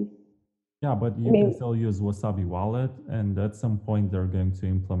privacy. Yeah, but I you can mean, still use Wasabi Wallet, and at some point they're going to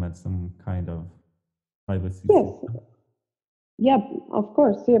implement some kind of privacy yes, system. yeah, of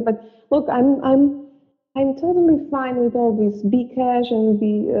course, yeah. But look, I'm totally fine with all this Bcash and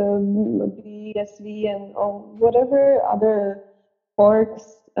BSV and all whatever other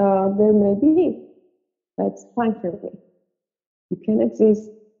forks there may be. That's fine for me. You can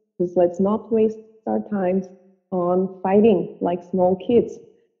exist. Just let's not waste our time on fighting like small kids.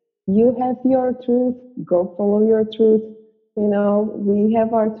 You have your truth. Go follow your truth. We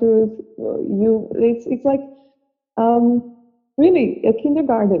have our truth. You. It's like really a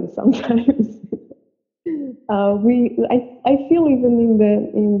kindergarten sometimes. I feel even in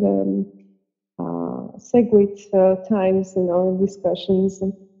the segwit times, discussions,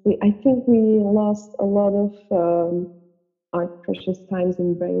 and I think we lost a lot of our precious times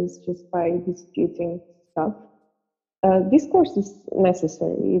and brains just by disputing stuff. Discourse is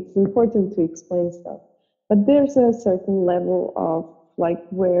necessary. It's important to explain stuff, but there's a certain level of like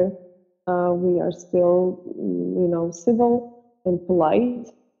where we are still, civil and polite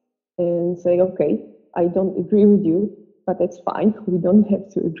and say, okay, I don't agree with you, but that's fine. We don't have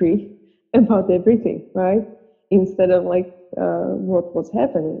to agree about everything, right? Instead of like what was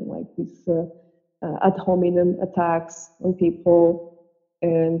happening, like these ad hominem attacks on people.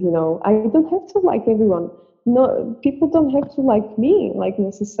 And, I don't have to like everyone. No, people don't have to like me, like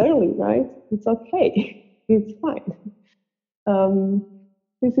necessarily, right? It's okay. It's fine. Um,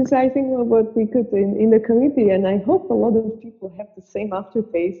 this is, I think, what we could in the community, and I hope a lot of people have the same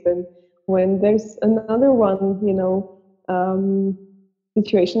aftertaste. And when there's another one,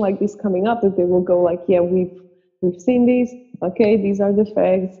 situation like this coming up, that they will go like, yeah, we've seen this. Okay, these are the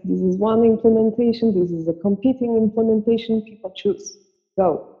facts. This is one implementation. This is a competing implementation. People choose.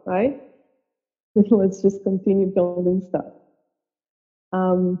 Go, right? Let's just continue building stuff.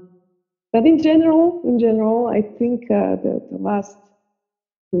 Um, but in general, I think the last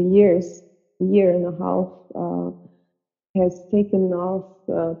 2 years, a year and a half, has taken off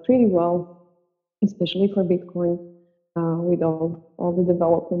pretty well, especially for Bitcoin, with all the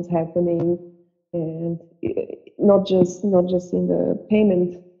developments happening, and not just in the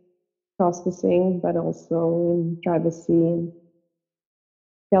payment processing, but also in privacy and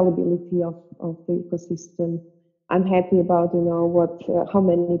scalability of the ecosystem. I'm happy about what how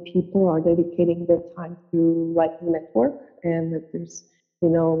many people are dedicating their time to Lightning Network, and that there's a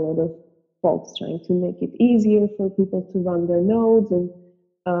lot of folks trying to make it easier for people to run their nodes and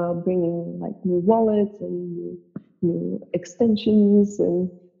bringing like new wallets and new extensions, and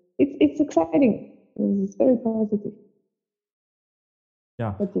it's exciting. It's very positive.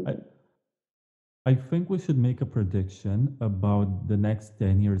 Yeah, What do you I, think? I think we should make a prediction about the next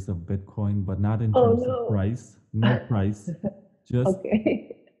 10 years of Bitcoin, but not in Oh terms of no. price, no price, just Okay.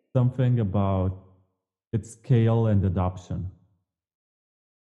 something about its scale and adoption.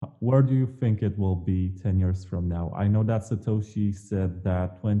 Where do you think it will be 10 years from now? I know that Satoshi said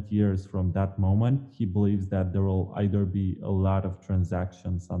that 20 years from that moment, he believes that there will either be a lot of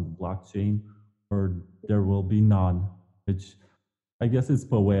transactions on the blockchain or there will be none, which I guess is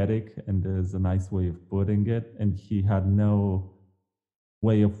poetic and is a nice way of putting it. And he had no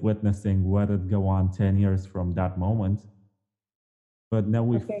way of witnessing what would go on 10 years from that moment. But now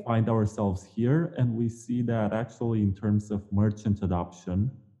we Okay. find ourselves here and we see that actually, in terms of merchant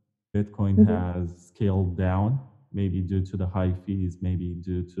adoption, Bitcoin Hmm. has scaled down, maybe due to the high fees, maybe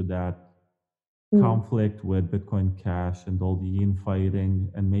due to that Mm. conflict with Bitcoin Cash and all the infighting,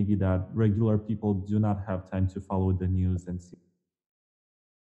 and maybe that regular people do not have time to follow the news and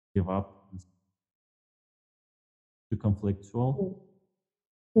give up. It's too conflictual.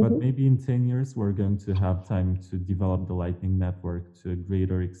 But Mm-hmm. maybe in 10 years, we're going to have time to develop the Lightning Network to a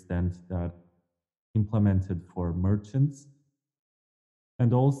greater extent that implemented for merchants.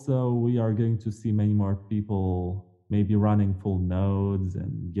 And also, we are going to see many more people maybe running full nodes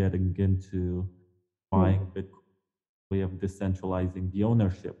and getting into buying Bitcoin way of decentralizing the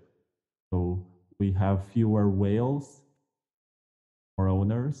ownership. So we have fewer whales, more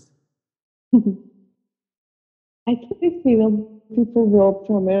owners. I think people will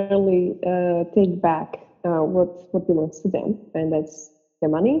primarily take back what belongs to them, and that's their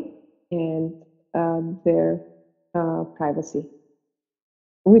money and their privacy,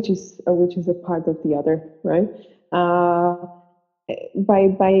 which is a part of the other, right? Uh,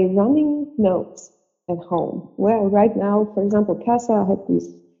 by running nodes at home. Well, right now, for example, Casa had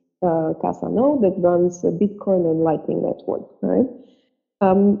this Casa node that runs a Bitcoin and Lightning network, right?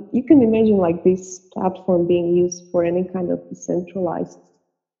 You can imagine like this platform being used for any kind of decentralized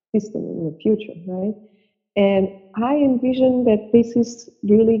system in the future, right? And I envision that this is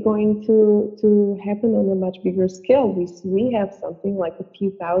really going to happen on a much bigger scale. We have something like a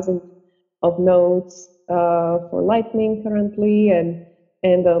few thousand of nodes for Lightning currently,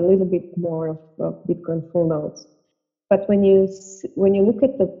 and a little bit more of Bitcoin full nodes. But when you look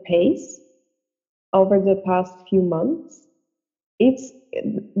at the pace over the past few months, it's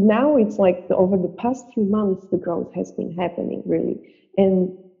now it's like over the past few months the growth has been happening really,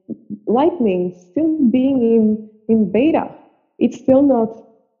 and Lightning still being in beta. It's still not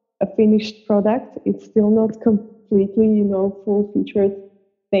a finished product. It's still not completely, full featured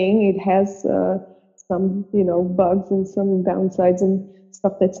thing. It has some, bugs and some downsides and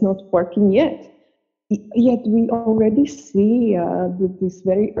stuff that's not working yet. Yet we already see this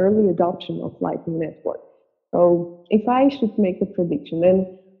very early adoption of Lightning Network. So if I should make a prediction, and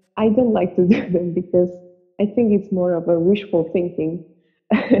I don't like to do them because I think it's more of a wishful thinking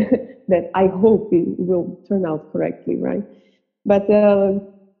that I hope it will turn out correctly, right? But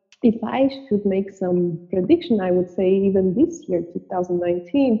if I should make some prediction, I would say even this year,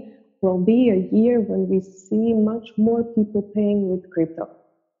 2019, will be a year when we see much more people paying with crypto,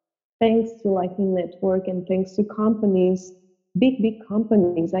 thanks to Lightning Network and thanks to companies, big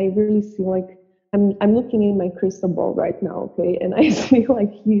companies. I really see like I'm looking in my crystal ball right now, okay, and I see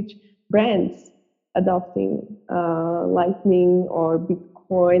like huge brands adopting Lightning or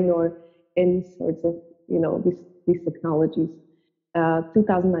Bitcoin or any sorts of these technologies.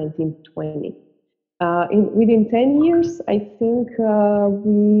 2019, 20. Within 10 years, I think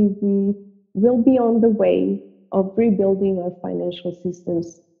we will be on the way of rebuilding our financial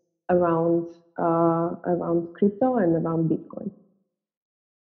systems around around crypto and around Bitcoin.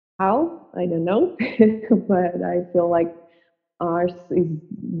 How? I don't know, but I feel like ours is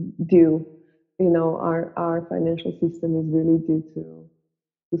due. Our financial system is really due to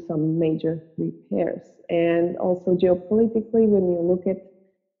some major repairs. And also geopolitically, when you look at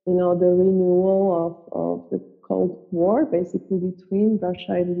the renewal of the Cold War, basically between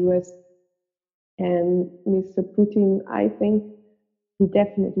Russia and the US and Mr. Putin, I think he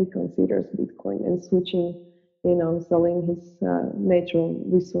definitely considers Bitcoin and switching, selling his natural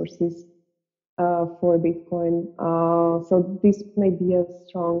resources for Bitcoin. So this may be a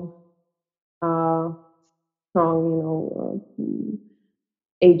uh, strong,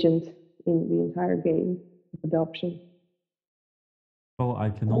 agent in the entire game of adoption. Well, I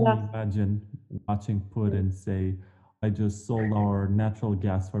can only Last, imagine watching Putin say, I just sold our natural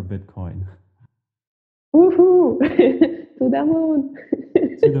gas for Bitcoin woohoo, to the moon.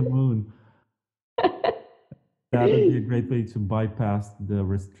 to the moon. That would be a great way to bypass the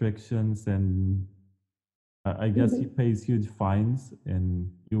restrictions. And I guess he pays huge fines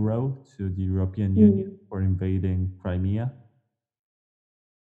in euro to the European Union Mm, for invading Crimea.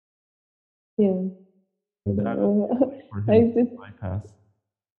 yeah, I don't That would be a know. way for him I to just bypass.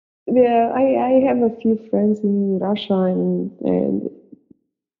 Yeah, I have a few friends in Russia, and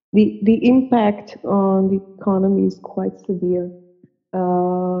the impact on the economy is quite severe.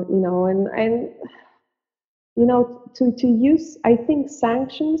 And to use, I think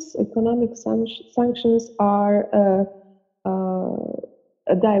sanctions, economic sanctions are a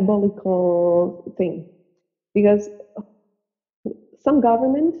diabolical thing because some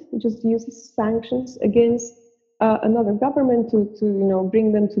government just uses sanctions against another government to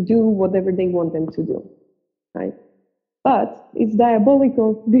bring them to do whatever they want them to do, right? But it's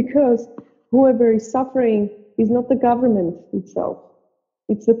diabolical because whoever is suffering is not the government itself,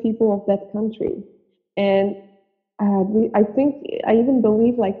 it's the people of that country. And I think, I even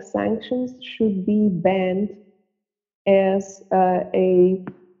believe like sanctions should be banned as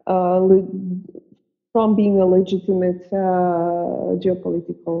from being a legitimate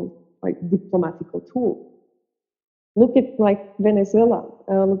geopolitical, like diplomatical tool. Look at like Venezuela.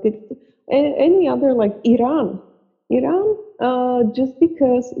 Look at any other like Iran. Iran, just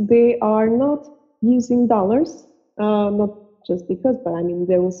because they are not using dollars, not just because, but I mean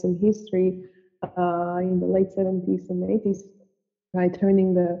there was some history in the late 70s and 80s, right,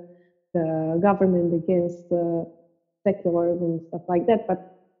 turning the government against seculars and stuff like that.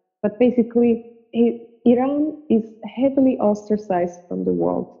 But basically, Iran is heavily ostracized from the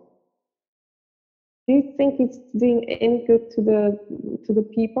world. Do you think it's doing any good to the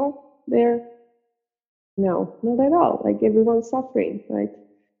people there? No, not at all. Like everyone's suffering, right?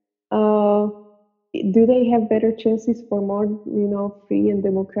 Uh, do they have better chances for more, free and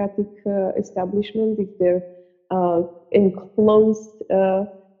democratic establishment if they're enclosed,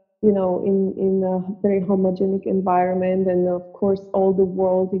 in a very homogenic environment, and of course, all the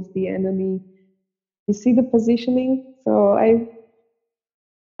world is the enemy. You see the positioning. So I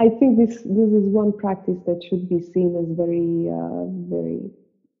think this is one practice that should be seen as very very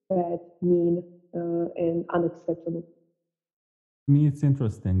bad, mean, and unacceptable. To me, it's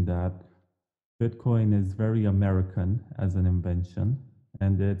interesting that Bitcoin is very American as an invention,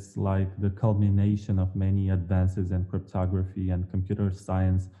 and it's like the culmination of many advances in cryptography and computer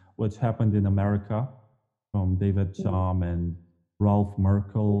science, which happened in America from David Mm, Chaum and Ralph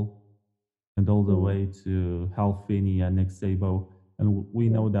Merkle, and all the mm, way to Hal Finney and Nick Szabo. And we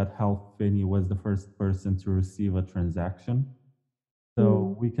yeah. know that Hal Finney was the first person to receive a transaction. So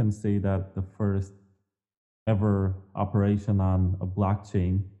Mm, we can say that the first ever operation on a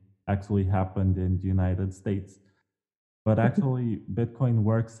blockchain actually happened in the United States. But actually, Bitcoin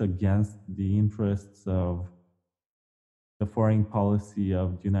works against the interests of the foreign policy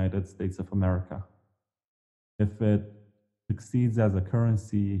of the United States of America. If it succeeds as a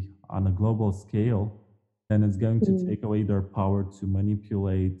currency on a global scale, then it's going to mm, take away their power to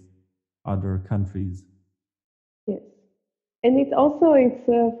manipulate other countries. yes. And it's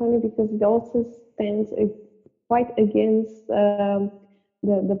funny because it also stands quite against the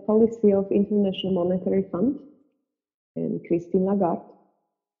policy of International Monetary Fund and Christine Lagarde,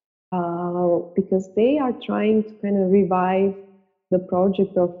 because they are trying to kind of revive the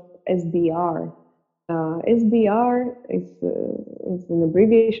project of SDR. SDR is an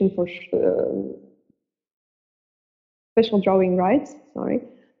abbreviation for special drawing rights, sorry.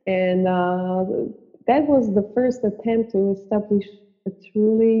 And that was the first attempt to establish a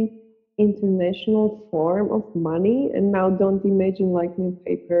truly international form of money. And now don't imagine like new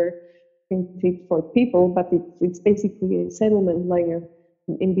paper printed for people, but it's basically a settlement layer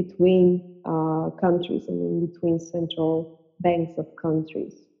in between countries and in between central banks of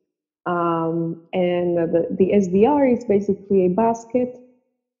countries. And the SDR is basically a basket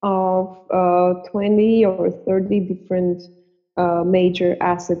of 20 or 30 different major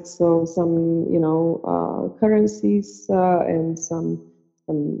assets. So some, currencies and some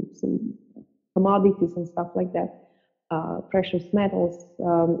commodities and stuff like that, precious metals.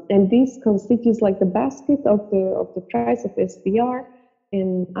 And this constitutes like the basket of the price of SDR.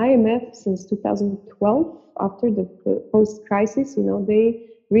 In IMF since 2012, after the post crisis, they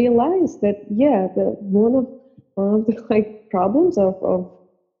realized that yeah, one of the like problems of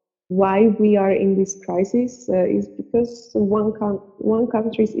why we are in this crisis is because one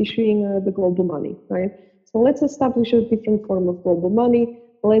country is issuing the global money, right? So let's establish a different form of global money.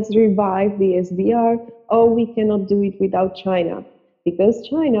 Let's revive the SDR. Oh, we cannot do it without China because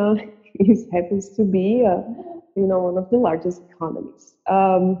China happens to be, one of the largest economies.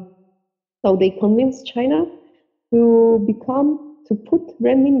 So they convinced China to put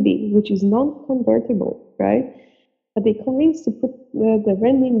renminbi, which is non-convertible, right? But they convinced to put the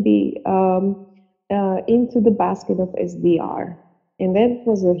renminbi into the basket of SDR. And that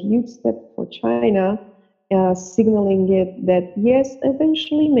was a huge step for China. signaling it that yes,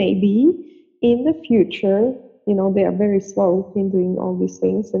 eventually, maybe in the future, they are very slow in doing all these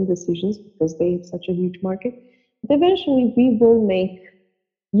things and decisions because they have such a huge market. But eventually, we will make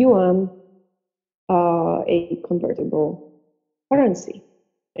yuan a convertible currency.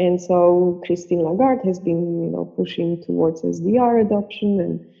 And so Christine Lagarde has been, pushing towards SDR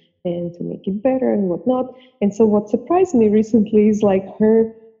adoption and to make it better and whatnot. And so what surprised me recently is like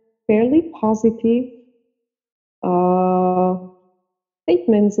her fairly positive uh,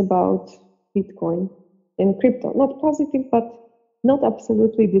 statements about Bitcoin and crypto. Not positive, but not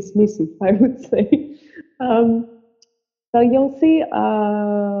absolutely dismissive, I would say. Um, so you'll see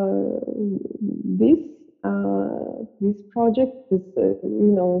this this project is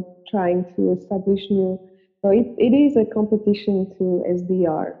trying to establish new. So it is a competition to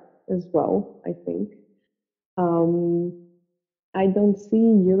SDR as well. I think I don't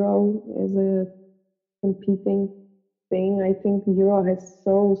see Euro as a competing thing. I think Euro has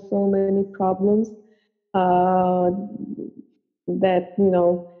so many problems uh, that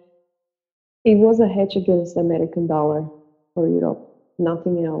it was a hedge against the American dollar for Europe,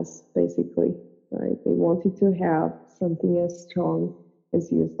 nothing else, basically. Right? They wanted to have something as strong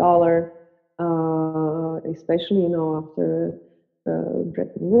as US dollar, especially after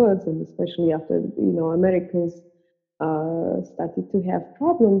Bretton Woods, and especially after Americans started to have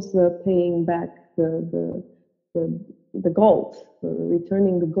problems paying back the gold,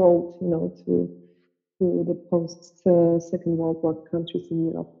 returning the gold, to the post Second World War countries in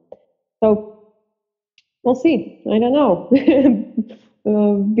Europe. So we'll see. I don't know.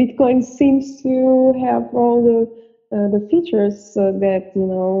 Bitcoin seems to have all the features that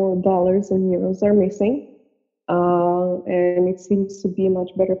dollars and euros are missing, and it seems to be a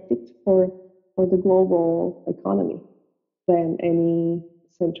much better fit for the global economy than any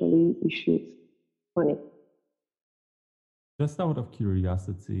centrally issued money. Just out of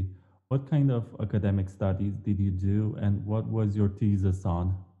curiosity, what kind of academic studies did you do and what was your thesis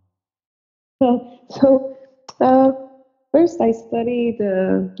on? So uh, first, I studied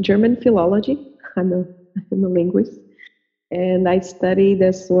German philology. I'm a linguist, and I studied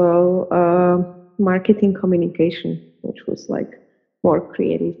as well marketing communication, which was like more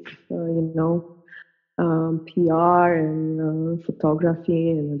creative, PR and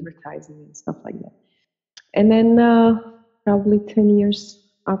photography and advertising and stuff like that. And then probably 10 years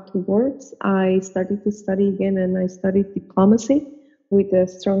afterwards, I started to study again and I studied diplomacy with a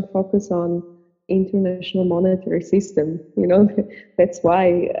strong focus on international monetary system. That's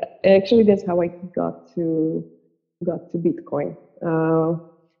why actually that's how I got to Bitcoin.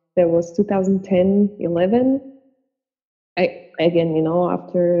 That was 2010, 11. Again,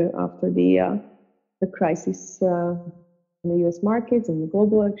 after the crisis in the U.S. markets and the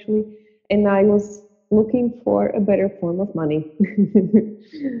global actually, and I was looking for a better form of money.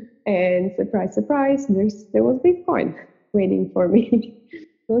 And surprise, surprise, there was Bitcoin waiting for me.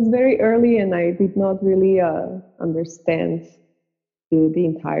 It was very early, and I did not really understand the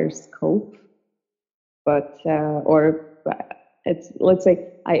entire scope, but let's say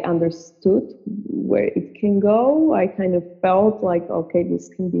I understood where it can go. I kind of felt like, okay, this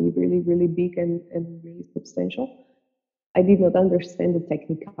can be really, really big and really substantial. I did not understand the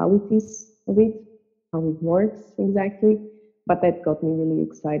technicalities of it, how it works exactly, but that got me really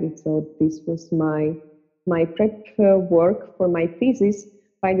excited. So this was my prep work for my thesis.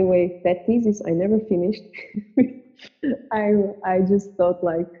 By the way, that thesis I never finished. I just thought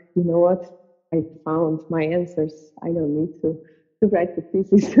like, you know what? I found my answers. I don't need to write the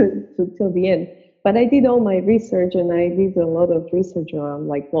thesis till the end. But I did all my research and I did a lot of research on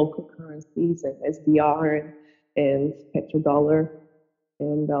like local currencies and SDR and petrodollar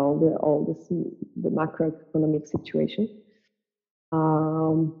and the macroeconomic situation.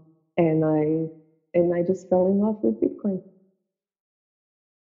 Um, and I just fell in love with Bitcoin.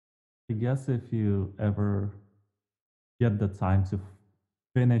 I guess if you ever get the time to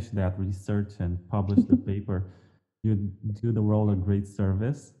finish that research and publish the paper, you do the world a great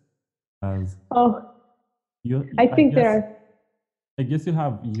service as Oh, you I I think there guess are. I guess you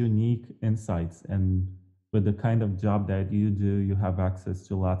have unique insights, and with the kind of job that you do, you have access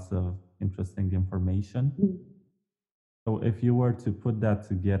to lots of interesting information. So if you were to put that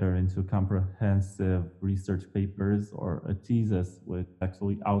together into comprehensive research papers or a thesis which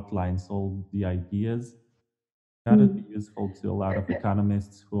actually outlines all the ideas, that'd be Mm, useful to a lot of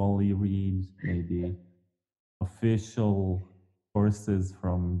economists who only read maybe official sources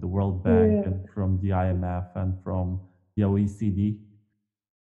from the World Bank yeah. and from the IMF and from the OECD.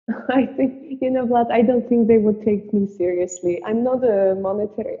 I think, Vlad, I don't think they would take me seriously. I'm not a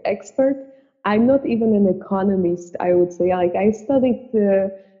monetary expert. I'm not even an economist, I would say. Like I studied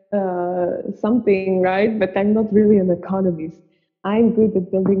something, right? But I'm not really an economist. I'm good at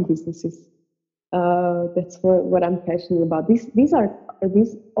building businesses. That's what I'm passionate about. These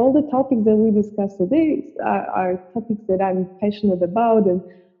all the topics that we discussed today are topics that I'm passionate about, and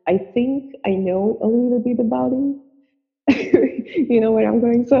I think I know a little bit about it. You know where I'm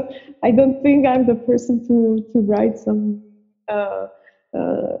going. So I don't think I'm the person to write uh,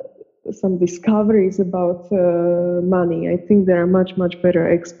 uh, some discoveries about money. I think there are much better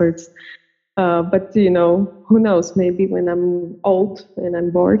experts. But you know, who knows? Maybe when I'm old and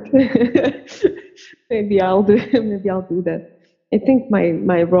I'm bored, maybe I'll do maybe I'll do that. I think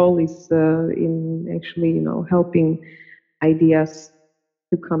my role is in actually, you know, helping ideas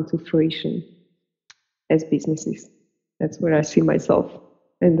to come to fruition as businesses. That's where I see myself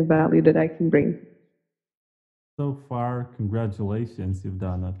and the value that I can bring. So far, congratulations. You've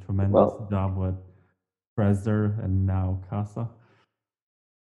done a tremendous Well, job with Treasure and now Casa.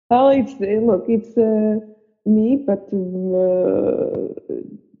 well, it's look, it's me, but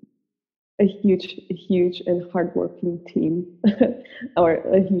a huge and hardworking team, or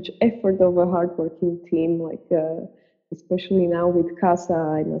a huge effort of a hardworking team. Like especially now with Casa,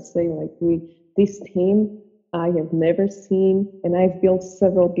 I must say, like this team I have never seen, and I've built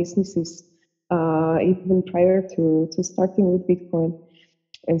several businesses even prior to starting with Bitcoin,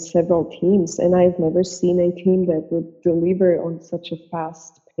 and several teams, and I've never seen a team that would deliver on such a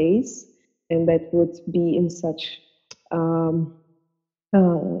fast pace and that would be in such um,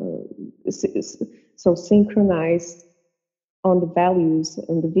 uh, so synchronized on the values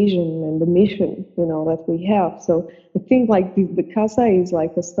and the vision and the mission, you know, that we have. So I think like the Casa is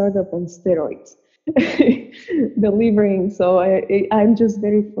like a startup on steroids, delivering. So I'm just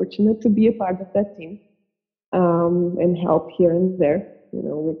very fortunate to be a part of that team, and help here and there, you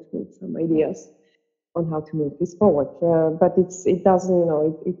know, with some ideas on how to move this forward. But it doesn't, you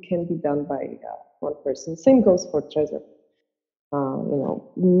know, it can be done by one person. Same goes for Treasure. You know,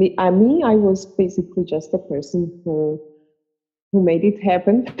 I was basically just a person who made it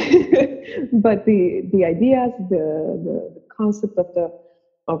happen. But the ideas, the concept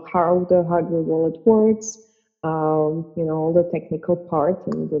of how the hardware wallet works, you know, all the technical part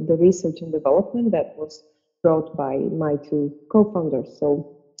and the research and development that was brought by my two co-founders. So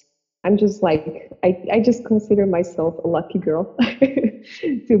I'm just like I just consider myself a lucky girl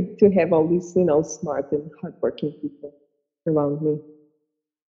to have all these, you know, smart and hardworking people around me.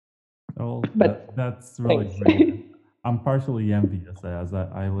 Oh, But that's really thanks. great. I'm partially envious as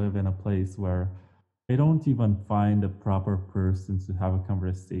I live in a place where I don't even find a proper person to have a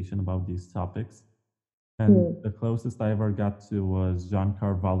conversation about these topics. And Hmm. the closest I ever got to was John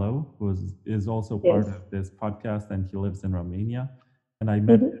Carvalho, who is also part Yes. of this podcast, and he lives in Romania. And I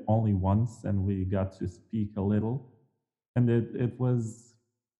met him Mm-hmm. only once, and we got to speak a little. And it was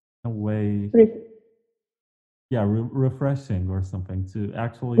a way, yeah, refreshing or something to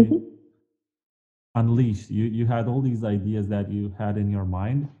actually Mm-hmm. unleash. You had all these ideas that you had in your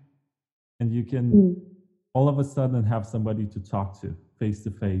mind, and you can Mm. all of a sudden have somebody to talk to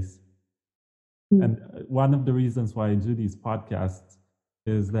face. Mm. And one of the reasons why I do these podcasts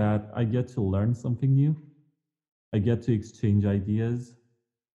is that I get to learn something new. I get to exchange ideas,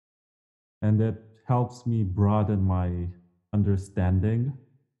 and it helps me broaden my understanding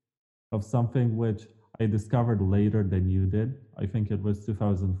of something which I discovered later than you did. I think it was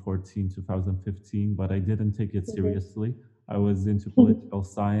 2014, 2015, but I didn't take it seriously. I was into Mm-hmm. political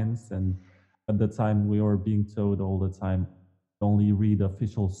science, and at the time, we were being told all the time only read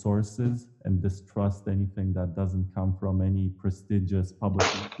official sources and distrust anything that doesn't come from any prestigious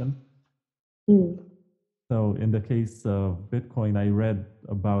publication. Mm. So, in the case of Bitcoin, I read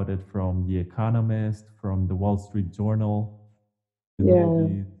about it from The Economist, from the Wall Street Journal, and all Yeah.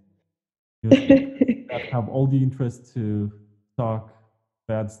 the newspapers that have all the interest to talk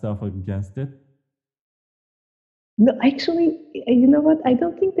bad stuff against it. No, actually, you know what? I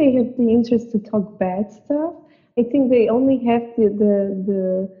don't think they have the interest to talk bad stuff. I think they only have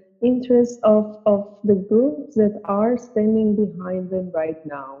the interest of the groups that are standing behind them right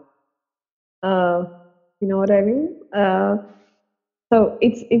now. Uh, you know what I mean? So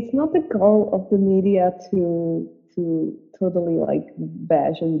it's not the goal of the media to totally like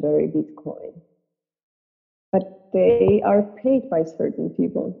bash and bury Bitcoin, but they are paid by certain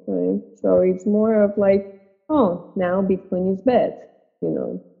people, right? So it's more of like, oh, now Bitcoin is bad, you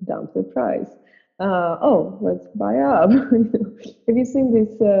know, dump the price. Oh, let's buy up. Have you seen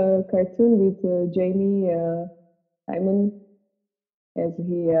this cartoon with Jamie Dimon as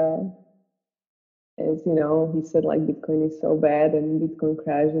he as you know, he said like Bitcoin is so bad and Bitcoin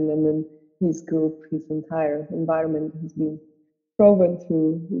crashed, and then his group, his entire environment has been proven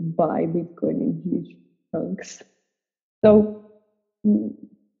to buy Bitcoin in huge chunks. So, mm,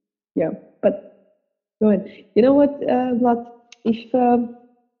 yeah, but go ahead. You know what, Vlad? If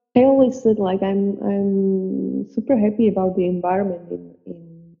I always said like I'm super happy about the environment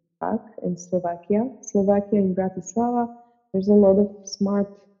in Prague and Slovakia. Slovakia in Bratislava, there's a lot of smart,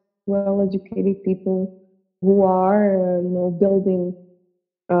 well-educated people who are building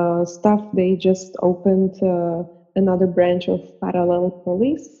stuff. They just opened another branch of parallel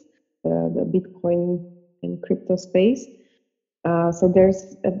police, the Bitcoin and crypto space. So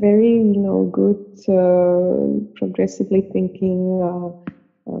there's a very, good, progressively thinking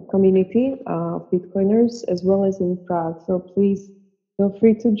community of Bitcoiners as well as in Prague. So please feel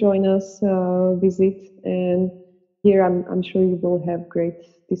free to join us, visit, and here I'm sure you will have great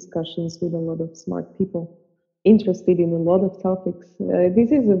discussions with a lot of smart people interested in a lot of topics.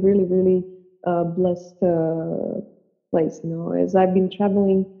 This is a really, really blessed place. As I've been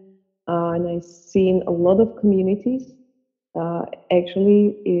traveling and I've seen a lot of communities.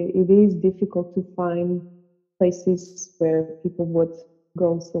 Actually, it is difficult to find places where people would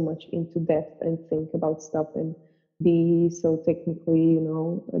go so much into depth and think about stuff and be so technically,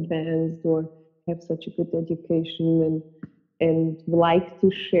 advanced or have such a good education and like to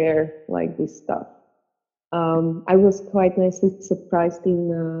share like this stuff. I was quite nicely surprised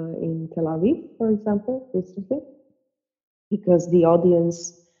in Tel Aviv, for example, recently, because the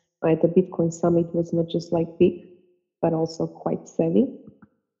audience at the Bitcoin Summit was not just like big, but also quite savvy.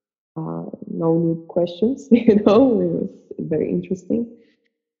 No new questions, it was very interesting.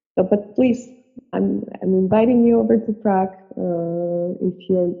 But please, I'm inviting you over to Prague. If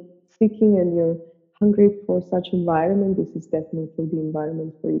you're seeking and you're hungry for such environment, this is definitely the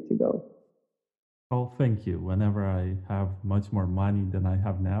environment for you to go. Oh, thank you. Whenever I have much more money than I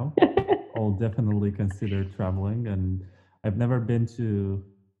have now, I'll definitely consider traveling. And I've never been to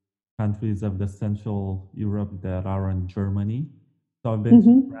countries of the Central Europe that are in Germany. So I've been to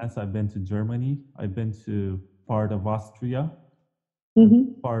Mm-hmm. France, I've been to Germany, I've been to part of Austria and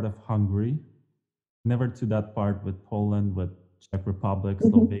Mm-hmm. part of Hungary. Never to that part with Poland, with Czech Republic, Mm-hmm.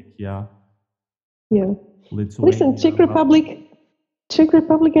 Slovakia, Yeah. Listen, Lithuania, Czech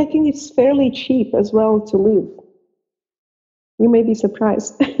Republic, I think it's fairly cheap as well to live. You may be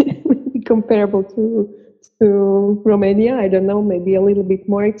surprised. Maybe comparable to Romania. I don't know, maybe a little bit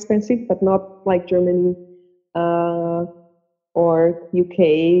more expensive, but not like Germany uh, or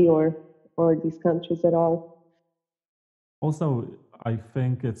UK or these countries at all. Also, I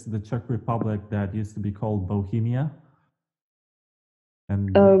think it's the Czech Republic that used to be called Bohemia.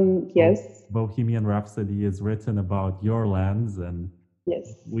 And Yes, Bohemian Rhapsody is written about your lands. And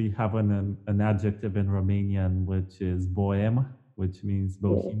yes, we have an adjective in Romanian, which is bohem, which means yeah.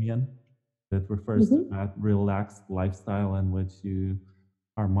 bohemian. That refers to Hmm. that relaxed lifestyle in which you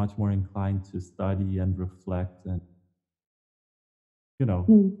are much more inclined to study and reflect and, you know,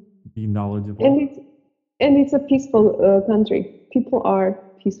 Hmm. be knowledgeable. And it's a peaceful country. People are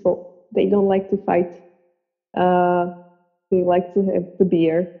peaceful. They don't like to fight. Uh, they like to have the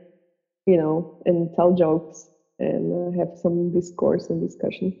beer, and tell jokes and have some discourse and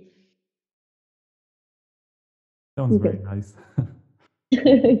discussion. Sounds very Okay. nice.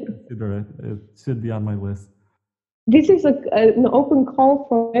 Consider it. It should be on my list. This is an open call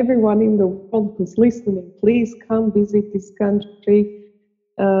for everyone in the world who's listening. Please come visit this country.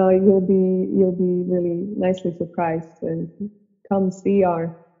 You'll be really nicely surprised and come see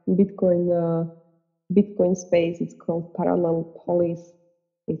our Bitcoin Bitcoin space. It's called Parallel Polis.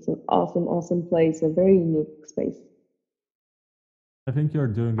 It's an awesome, awesome place, a very unique space. I think you're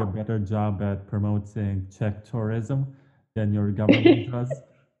doing a better job at promoting Czech tourism than your government does.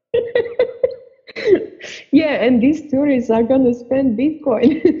 Yeah, and these tourists are going to spend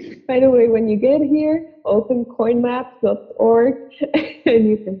Bitcoin. By the way, when you get here, open coinmap.org and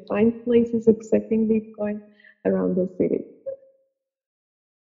you can find places accepting Bitcoin around the city.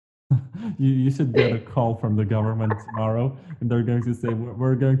 You should get a call from the government tomorrow, and they're going to say,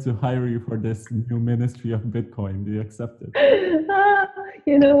 "We're going to hire you for this new ministry of Bitcoin. Do you accept it?"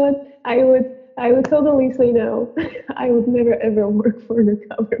 You know what? I would totally say no. I would never ever work for the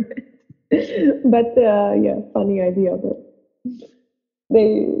government. But yeah, funny idea, but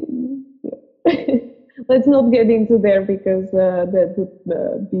they yeah. Let's not get into there because that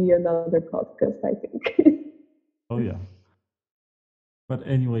would be another podcast, I think. Oh yeah. But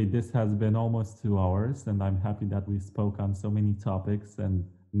anyway, this has been almost 2 hours, and I'm happy that we spoke on so many topics, and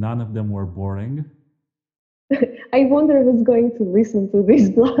none of them were boring. I wonder who's going to listen to this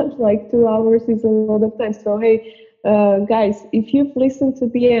blog. Like 2 hours is a lot of time. So hey, Guys, if you've listened to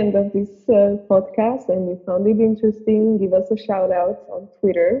the end of this podcast and you found it interesting, give us a shout out on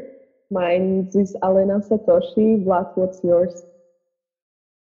Twitter. Mine is Alena Satoshi. Vlad, what's yours?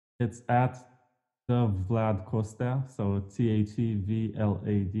 It's at the Vlad Costa, so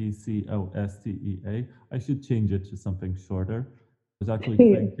TheVladCostea. I should change it to something shorter. I was actually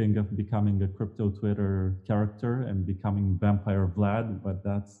Yeah. thinking of becoming a crypto Twitter character and becoming Vampire Vlad, but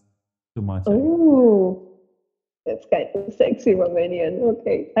that's too much, I guess. Oh, that's kind of sexy Romanian.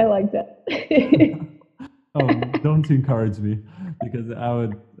 Okay, I like that. Oh, don't encourage me because I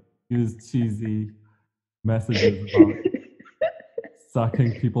would use cheesy messages about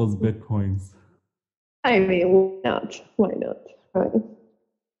sucking people's bitcoins. I mean, why not? Why not? Right.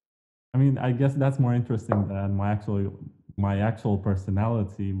 I mean, I guess that's more interesting than my actual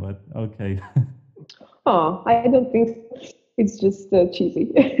personality, but okay. Oh, I don't think so. It's just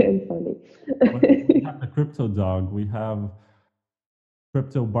cheesy and But we funny. have the crypto dog. We have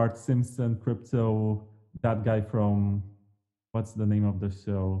crypto Bart Simpson, crypto that guy from what's the name of the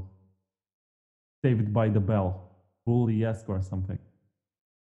show? Saved by the Bell, Bully-esque or something.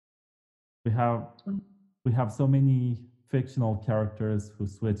 We have we have so many fictional characters who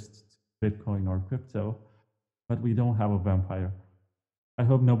switched to Bitcoin or crypto, but we don't have a vampire. I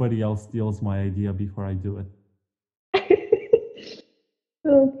hope nobody else steals my idea before I do it.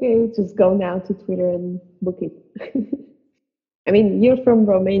 Okay, just go now to Twitter and book it. I mean, you're from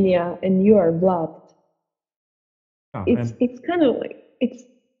Romania and you are Vlad. Yeah, It's kind of like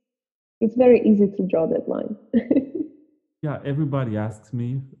it's very easy to draw that line. yeah, everybody asks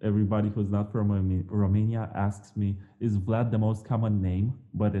me, everybody who's not from Romania asks me, is Vlad the most common name?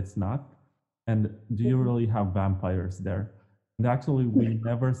 But it's not. And do you really have vampires there? And actually, we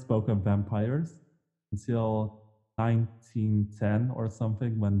never spoke of vampires until 1910 or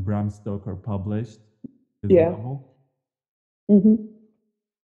something when Bram Stoker published his Yeah. novel. Hmm.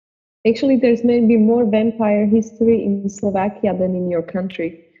 Actually, there's maybe more vampire history in Slovakia than in your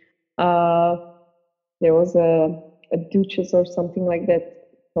country. Uh, there was a duchess or something like that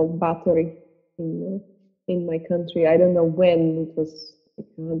called Bathory in my country. I don't know when it was, like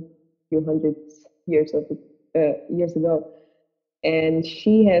a few hundred years ago, and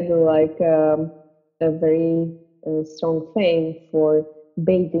she had like a very strong fame for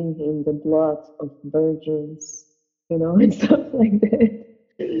bathing in the blood of virgins, and stuff like that.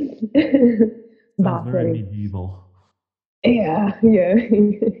 Sounds very Bathory. medieval. Yeah, yeah.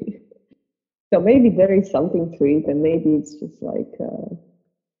 So maybe there is something to it, and maybe it's just like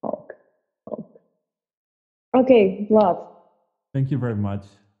talk. Talk. Okay, Vlad, Thank you very much.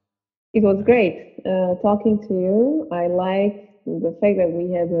 it was great talking to you. I like the fact that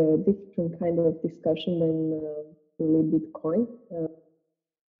we had a different kind of discussion than really Bitcoin.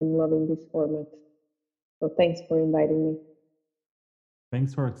 I'm loving this format. So thanks for inviting me.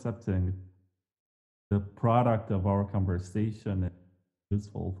 Thanks for accepting the product of our conversation is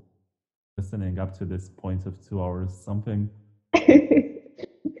useful listening up to this point of 2 hours something.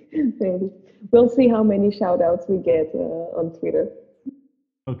 Maybe. We'll see how many shout outs we get on Twitter.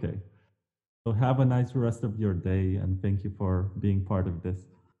 Okay. So have a nice rest of your day and thank you for being part of this.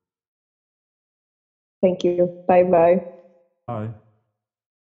 Thank you. Bye bye. Bye.